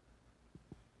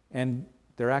 And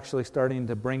they're actually starting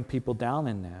to bring people down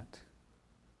in that.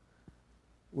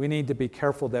 We need to be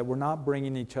careful that we're not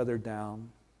bringing each other down,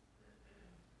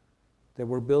 that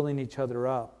we're building each other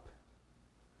up.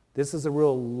 This is a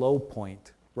real low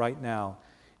point right now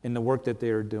in the work that they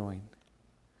are doing.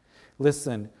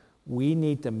 Listen, we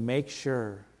need to make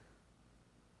sure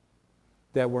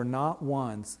that we're not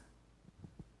ones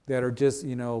that are just,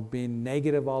 being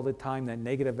negative all the time, that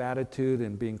negative attitude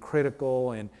and being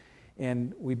critical,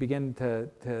 and we begin to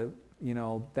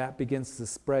that begins to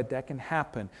spread. That can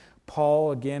happen.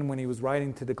 Paul, again, when he was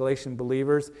writing to the Galatian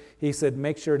believers, he said,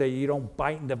 make sure that you don't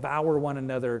bite and devour one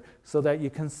another so that you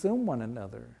consume one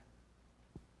another.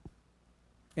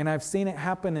 And I've seen it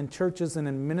happen in churches and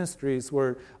in ministries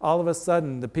where all of a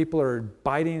sudden the people are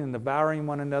biting and devouring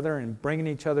one another and bringing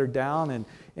each other down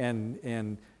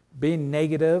and being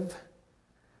negative,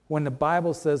 when the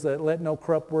Bible says that let no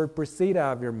corrupt word proceed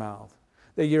out of your mouth,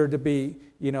 that you're to be,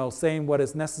 saying what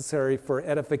is necessary for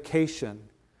edification,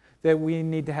 that we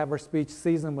need to have our speech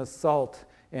seasoned with salt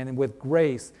and with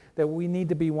grace, that we need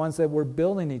to be ones that we're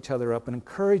building each other up and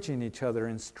encouraging each other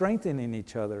and strengthening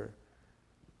each other.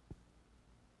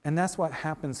 And that's what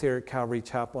happens here at Calvary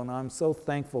Chapel, and I'm so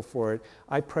thankful for it.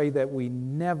 I pray that we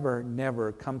never,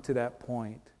 never come to that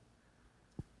point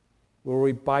where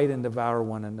we bite and devour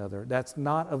one another. That's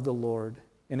not of the Lord,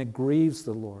 and it grieves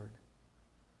the Lord.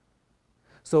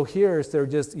 So here, they're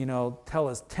just, tell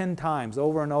us 10 times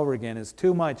over and over again, it's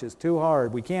too much, it's too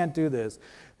hard, we can't do this,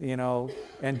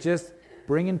 and just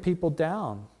bringing people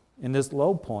down in this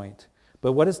low point.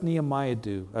 But what does Nehemiah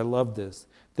do? I love this.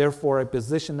 Therefore, I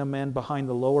positioned the men behind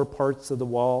the lower parts of the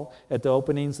wall at the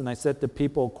openings, and I set the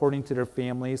people according to their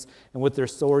families, and with their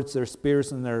swords, their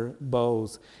spears, and their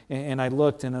bows. And I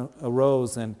looked and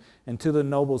arose, and to the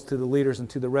nobles, to the leaders, and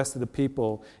to the rest of the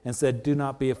people, and said, do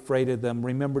not be afraid of them.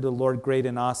 Remember the Lord great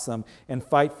and awesome, and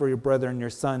fight for your brethren,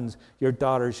 your sons, your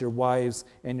daughters, your wives,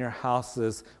 and your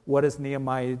houses. What does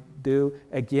Nehemiah do?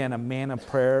 Again, a man of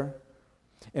prayer.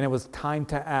 And it was time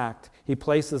to act. He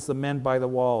places the men by the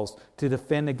walls to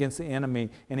defend against the enemy.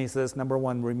 And he says, number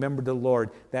one, remember the Lord.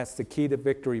 That's the key to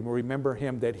victory. Remember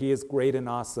Him, that He is great and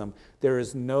awesome. There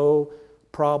is no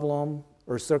problem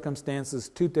or circumstances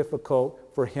too difficult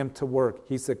for Him to work.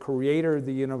 He's the creator of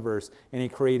the universe, and He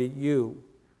created you.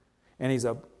 And He's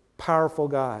a powerful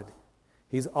God.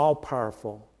 He's all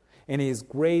powerful. And He is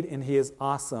great and He is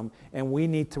awesome. And we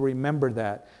need to remember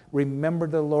that. Remember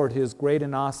the Lord who is great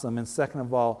and awesome. And second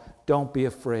of all, don't be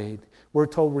afraid. We're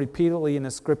told repeatedly in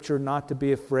the Scripture not to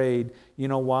be afraid. You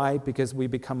know why? Because we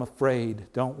become afraid,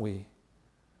 don't we?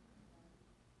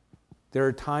 There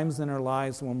are times in our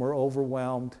lives when we're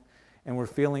overwhelmed and we're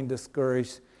feeling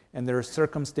discouraged, and there are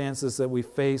circumstances that we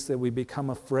face that we become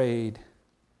afraid.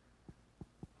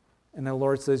 And the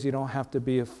Lord says, you don't have to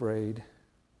be afraid.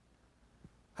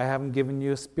 I haven't given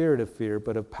you a spirit of fear,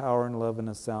 but of power and love and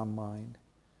a sound mind.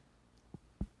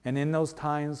 And in those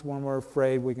times when we're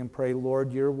afraid, we can pray,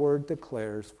 Lord, your word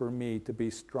declares for me to be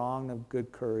strong of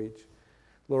good courage.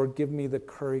 Lord, give me the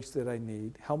courage that I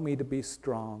need. Help me to be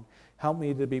strong. Help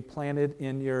me to be planted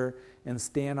in your, and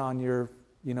stand on your,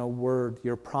 word,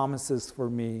 your promises for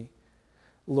me.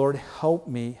 Lord, help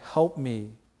me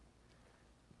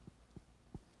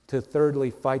to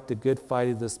thirdly fight the good fight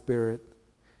of the Spirit.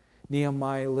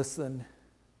 Nehemiah, listen.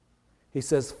 He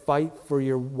says, fight for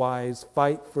your wives,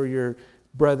 fight for your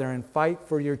brethren, fight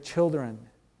for your children.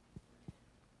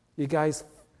 You guys,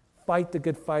 fight the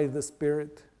good fight of the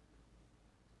Spirit.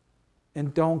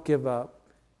 And don't give up.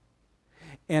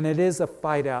 And it is a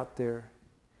fight out there.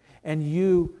 And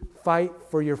you fight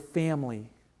for your family.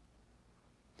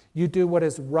 You do what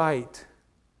is right.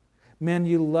 Men,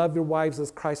 you love your wives as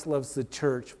Christ loves the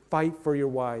church. Fight for your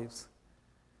wives.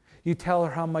 You tell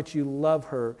her how much you love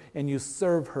her, and you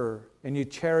serve her, and you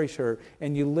cherish her,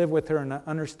 and you live with her in an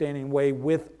understanding way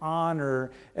with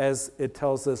honor, as it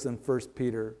tells us in 1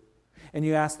 Peter. And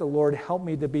you ask the Lord, help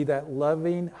me to be that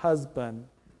loving husband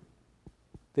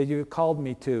that you called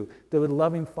me to, the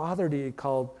loving father that you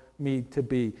called me to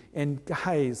be. And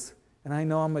guys, and I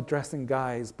know I'm addressing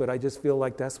guys, but I just feel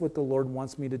like that's what the Lord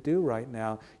wants me to do right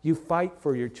now. You fight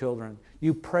for your children.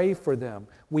 You pray for them.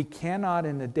 We cannot,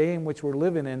 in the day in which we're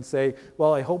living in, say,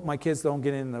 well, I hope my kids don't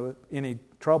get into any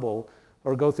trouble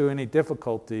or go through any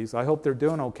difficulties. I hope they're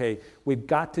doing okay. We've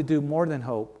got to do more than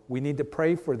hope. We need to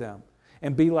pray for them.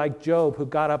 And be like Job, who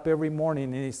got up every morning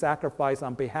and he sacrificed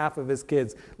on behalf of his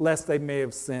kids, lest they may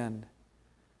have sinned.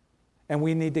 And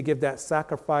we need to give that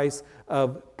sacrifice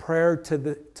of prayer to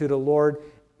the Lord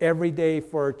every day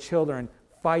for our children.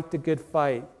 Fight the good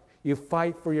fight. You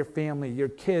fight for your family, your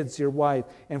kids, your wife,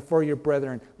 and for your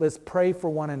brethren. Let's pray for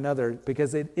one another,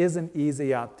 because it isn't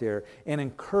easy out there. And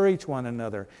encourage one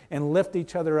another and lift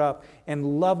each other up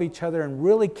and love each other and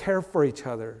really care for each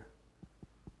other.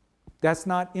 That's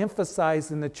not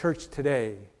emphasized in the church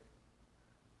today.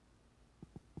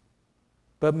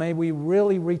 But may we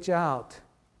really reach out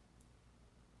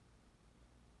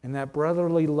in that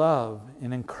brotherly love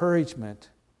and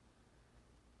encouragement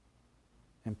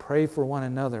and pray for one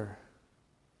another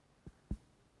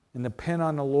and depend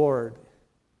on the Lord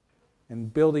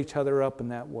and build each other up in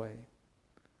that way.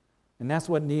 And that's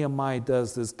what Nehemiah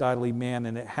does, this godly man.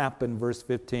 And it happened, verse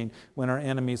 15, when our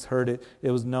enemies heard it, it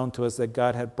was known to us that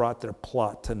God had brought their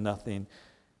plot to nothing,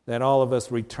 that all of us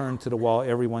returned to the wall,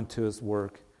 everyone to his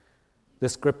work. The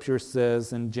scripture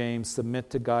says in James,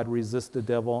 submit to God, resist the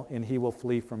devil, and he will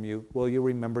flee from you. Will you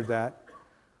remember that?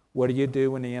 What do you do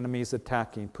when the enemy is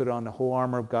attacking? Put on the whole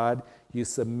armor of God. You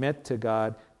submit to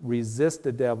God, resist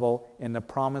the devil, and the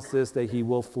promise is that he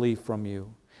will flee from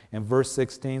you. In verse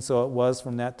 16, so it was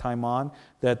from that time on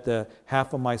that the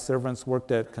half of my servants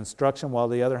worked at construction, while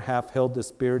the other half held the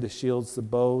spear, the shields, the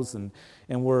bows, and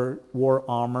wore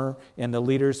armor. And the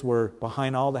leaders were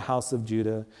behind all the house of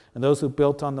Judah. And those who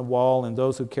built on the wall and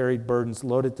those who carried burdens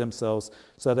loaded themselves,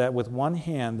 so that with one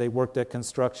hand they worked at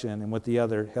construction and with the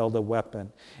other held a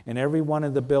weapon. And every one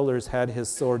of the builders had his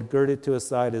sword girded to his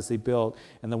side as he built,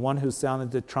 and the one who sounded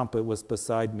the trumpet was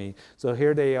beside me. So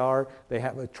here they are. They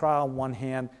have a trowel in one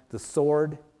hand, the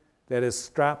sword that is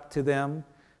strapped to them.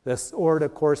 The sword,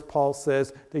 of course, Paul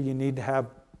says that you need to have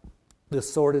the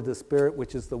sword of the Spirit,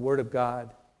 which is the Word of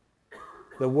God.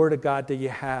 The Word of God that you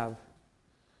have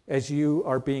as you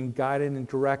are being guided and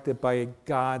directed by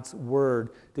God's Word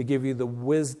to give you the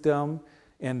wisdom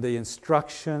and the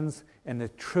instructions and the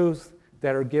truth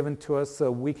that are given to us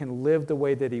so we can live the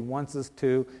way that He wants us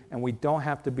to, and we don't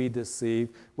have to be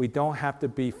deceived. We don't have to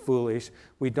be foolish.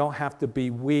 We don't have to be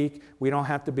weak. We don't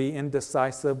have to be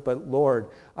indecisive. But Lord,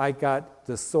 I got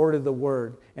the sword of the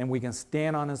Word, and we can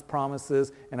stand on His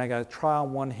promises, and I got a trial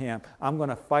in one hand. I'm going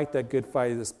to fight that good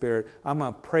fight of the Spirit. I'm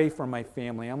going to pray for my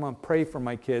family. I'm going to pray for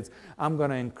my kids. I'm going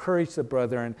to encourage the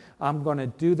brethren. I'm going to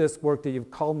do this work that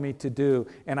You've called me to do,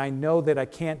 and I know that I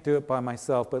can't do it by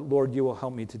myself, but Lord, You will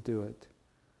help me to do it.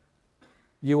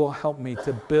 You will help me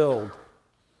to build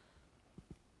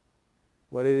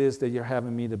what it is that You're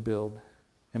having me to build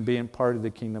and being part of the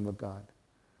kingdom of God.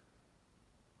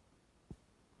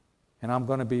 And I'm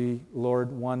going to be,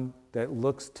 Lord, one that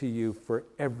looks to You for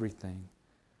everything,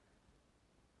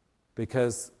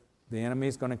 because the enemy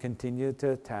is going to continue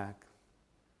to attack.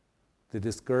 The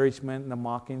discouragement and the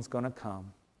mocking is going to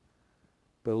come.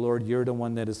 But Lord, You're the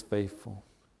one that is faithful.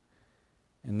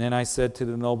 And then I said to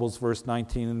the nobles, verse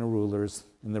 19, and the rulers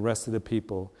and the rest of the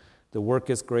people, the work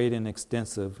is great and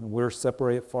extensive, and we're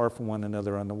separated far from one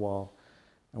another on the wall.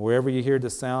 And wherever you hear the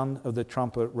sound of the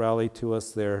trumpet, rally to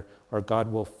us there, or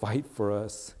God will fight for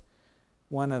us.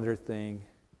 One other thing.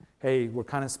 Hey, we're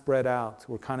kind of spread out.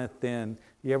 We're kind of thin.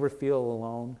 You ever feel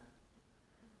alone?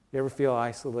 You ever feel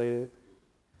isolated?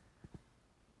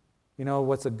 You know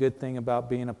what's a good thing about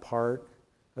being a part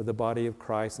of the body of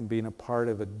Christ and being a part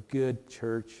of a good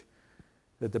church?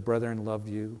 That the brethren love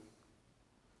you.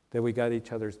 That we got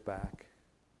each other's back.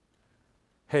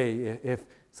 Hey, if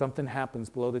something happens,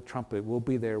 blow the trumpet. We'll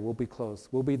be there. We'll be close.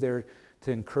 We'll be there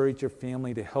to encourage your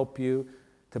family, to help you,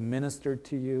 to minister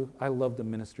to you. I love the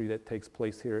ministry that takes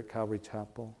place here at Calvary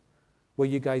Chapel. What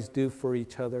you guys do for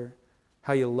each other,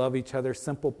 how you love each other,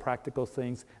 simple, practical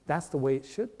things. That's the way it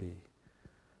should be.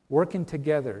 Working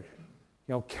together,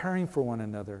 caring for one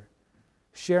another,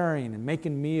 sharing and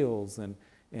making meals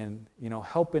and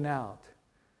helping out.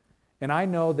 And I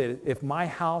know that if my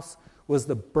house was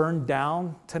to burn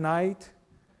down tonight,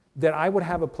 that I would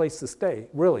have a place to stay,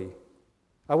 really.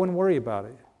 I wouldn't worry about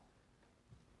it.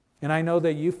 And I know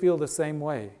that you feel the same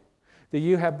way, that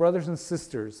you have brothers and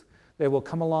sisters that will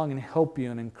come along and help you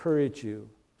and encourage you.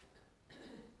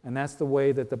 And that's the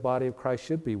way that the body of Christ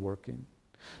should be working.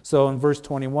 So in verse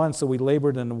 21, so we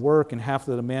labored in the work, and half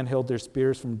of the men held their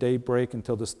spears from daybreak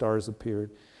until the stars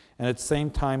appeared. And at the same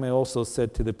time I also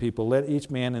said to the people, let each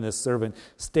man and his servant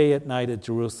stay at night at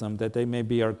Jerusalem, that they may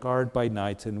be our guard by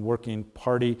night and working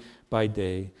party by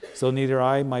day. So neither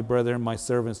I, my brethren, my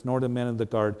servants, nor the men of the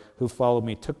guard who followed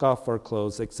me took off our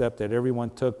clothes, except that everyone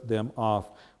took them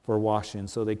off for washing.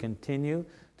 So they continue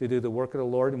to do the work of the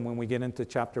Lord. And when we get into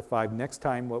chapter 5 next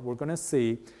time, what we're going to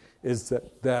see is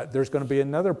that there's going to be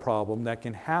another problem that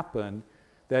can happen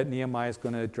that Nehemiah is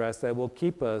going to address that will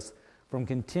keep us from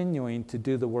continuing to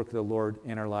do the work of the Lord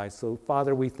in our lives. So,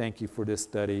 Father, we thank you for this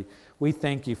study. We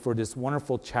thank you for this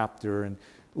wonderful chapter. And,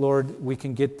 Lord, we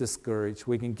can get discouraged.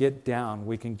 We can get down.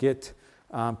 We can get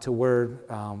to where,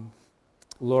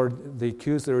 Lord, the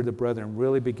accuser of the brethren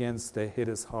really begins to hit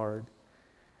us hard.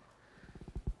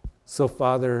 So,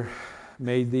 Father,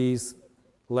 may these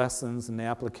lessons and the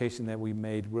application that we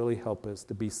made really help us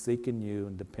to be seeking you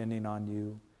and depending on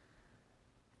you.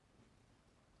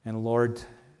 And, Lord,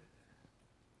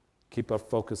 keep our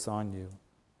focus on you.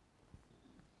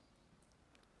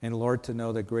 And Lord, to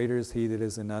know that greater is he that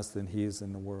is in us than he is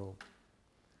in the world.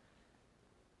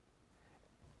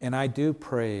 And I do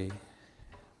pray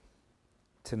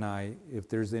tonight, if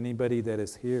there's anybody that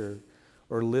is here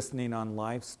or listening on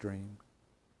live stream,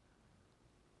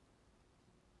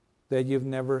 that you've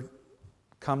never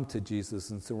come to Jesus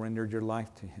and surrendered your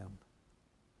life to him.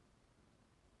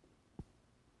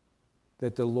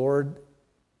 That the Lord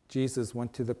Jesus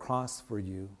went to the cross for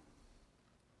you.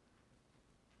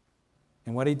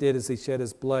 And what he did is he shed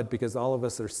his blood because all of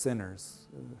us are sinners.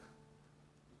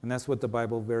 And that's what the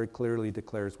Bible very clearly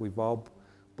declares. We've all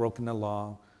broken the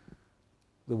law.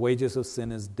 The wages of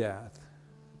sin is death.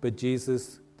 But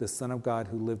Jesus, the Son of God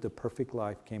who lived a perfect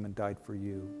life, came and died for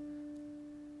you.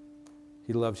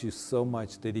 He loves you so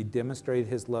much that he demonstrated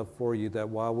his love for you, that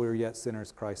while we were yet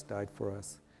sinners, Christ died for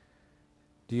us.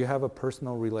 Do you have a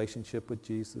personal relationship with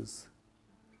Jesus?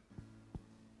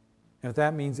 And if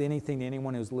that means anything to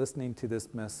anyone who's listening to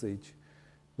this message,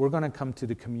 we're going to come to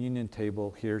the communion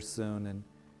table here soon.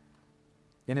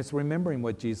 And it's remembering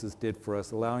what Jesus did for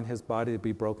us, allowing his body to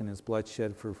be broken, his blood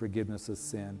shed for forgiveness of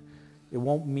sin. It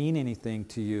won't mean anything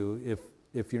to you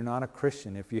if you're not a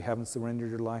Christian, if you haven't surrendered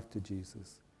your life to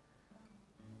Jesus.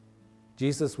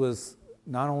 Jesus was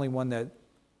not only one that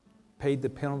paid the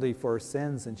penalty for our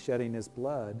sins in shedding his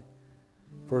blood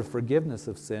for forgiveness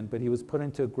of sin, but he was put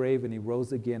into a grave and he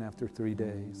rose again after 3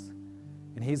 days.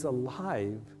 And he's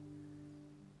alive.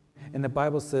 And the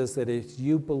Bible says that if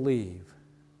you believe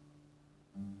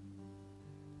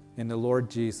in the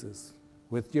Lord Jesus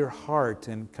with your heart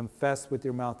and confess with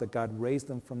your mouth that God raised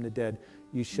him from the dead,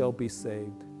 you shall be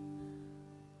saved.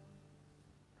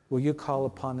 Will you call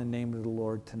upon the name of the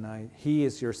Lord tonight? He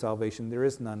is your salvation. There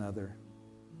is none other.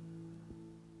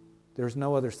 There's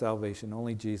no other salvation,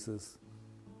 only Jesus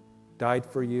died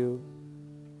for you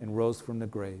and rose from the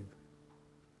grave.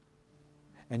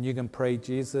 And you can pray,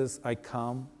 Jesus, I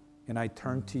come and I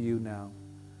turn to you now.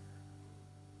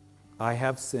 I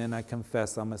have sinned, I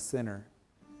confess I'm a sinner.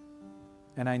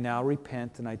 And I now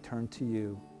repent and I turn to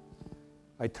you.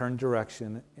 I turn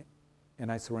direction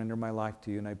and I surrender my life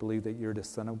to you. And I believe that you're the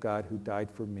Son of God who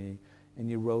died for me and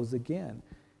you rose again.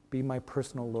 Be my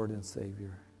personal Lord and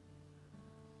Savior.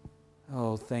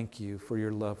 Oh, thank you for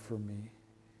your love for me.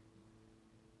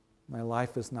 My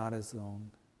life is not his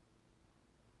own.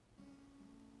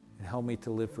 and help me to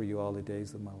live for you all the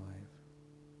days of my life.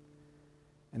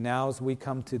 And now as we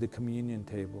come to the communion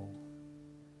table,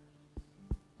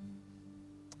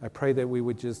 I pray that we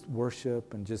would just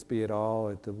worship and just be at all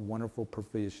at the wonderful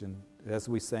provision, as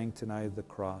we sang tonight, the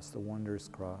cross, the wondrous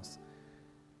cross,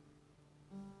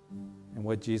 and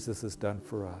what Jesus has done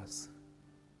for us.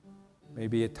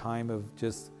 Maybe a time of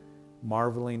just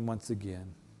marveling once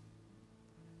again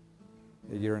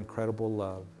at your incredible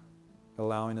love,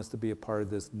 allowing us to be a part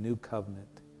of this new covenant.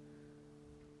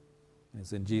 And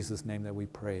it's in Jesus' name that we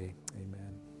pray.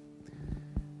 Amen.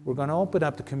 We're going to open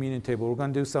up the communion table. We're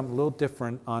going to do something a little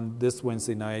different on this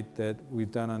Wednesday night that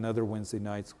we've done on other Wednesday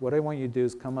nights. What I want you to do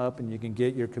is come up and you can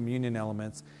get your communion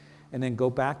elements and then go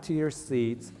back to your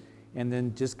seats and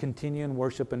then just continue in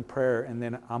worship and prayer. And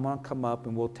then I'm going to come up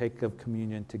and we'll take of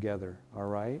communion together. All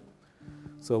right?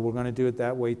 So we're going to do it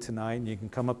that way tonight. And you can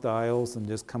come up the aisles and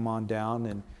just come on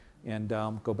down and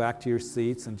go back to your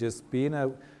seats and just be in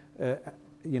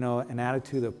an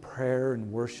attitude of prayer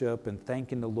and worship and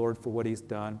thanking the Lord for what He's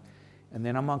done. And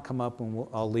then I'm going to come up and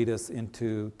I'll lead us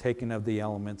into taking of the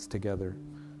elements together.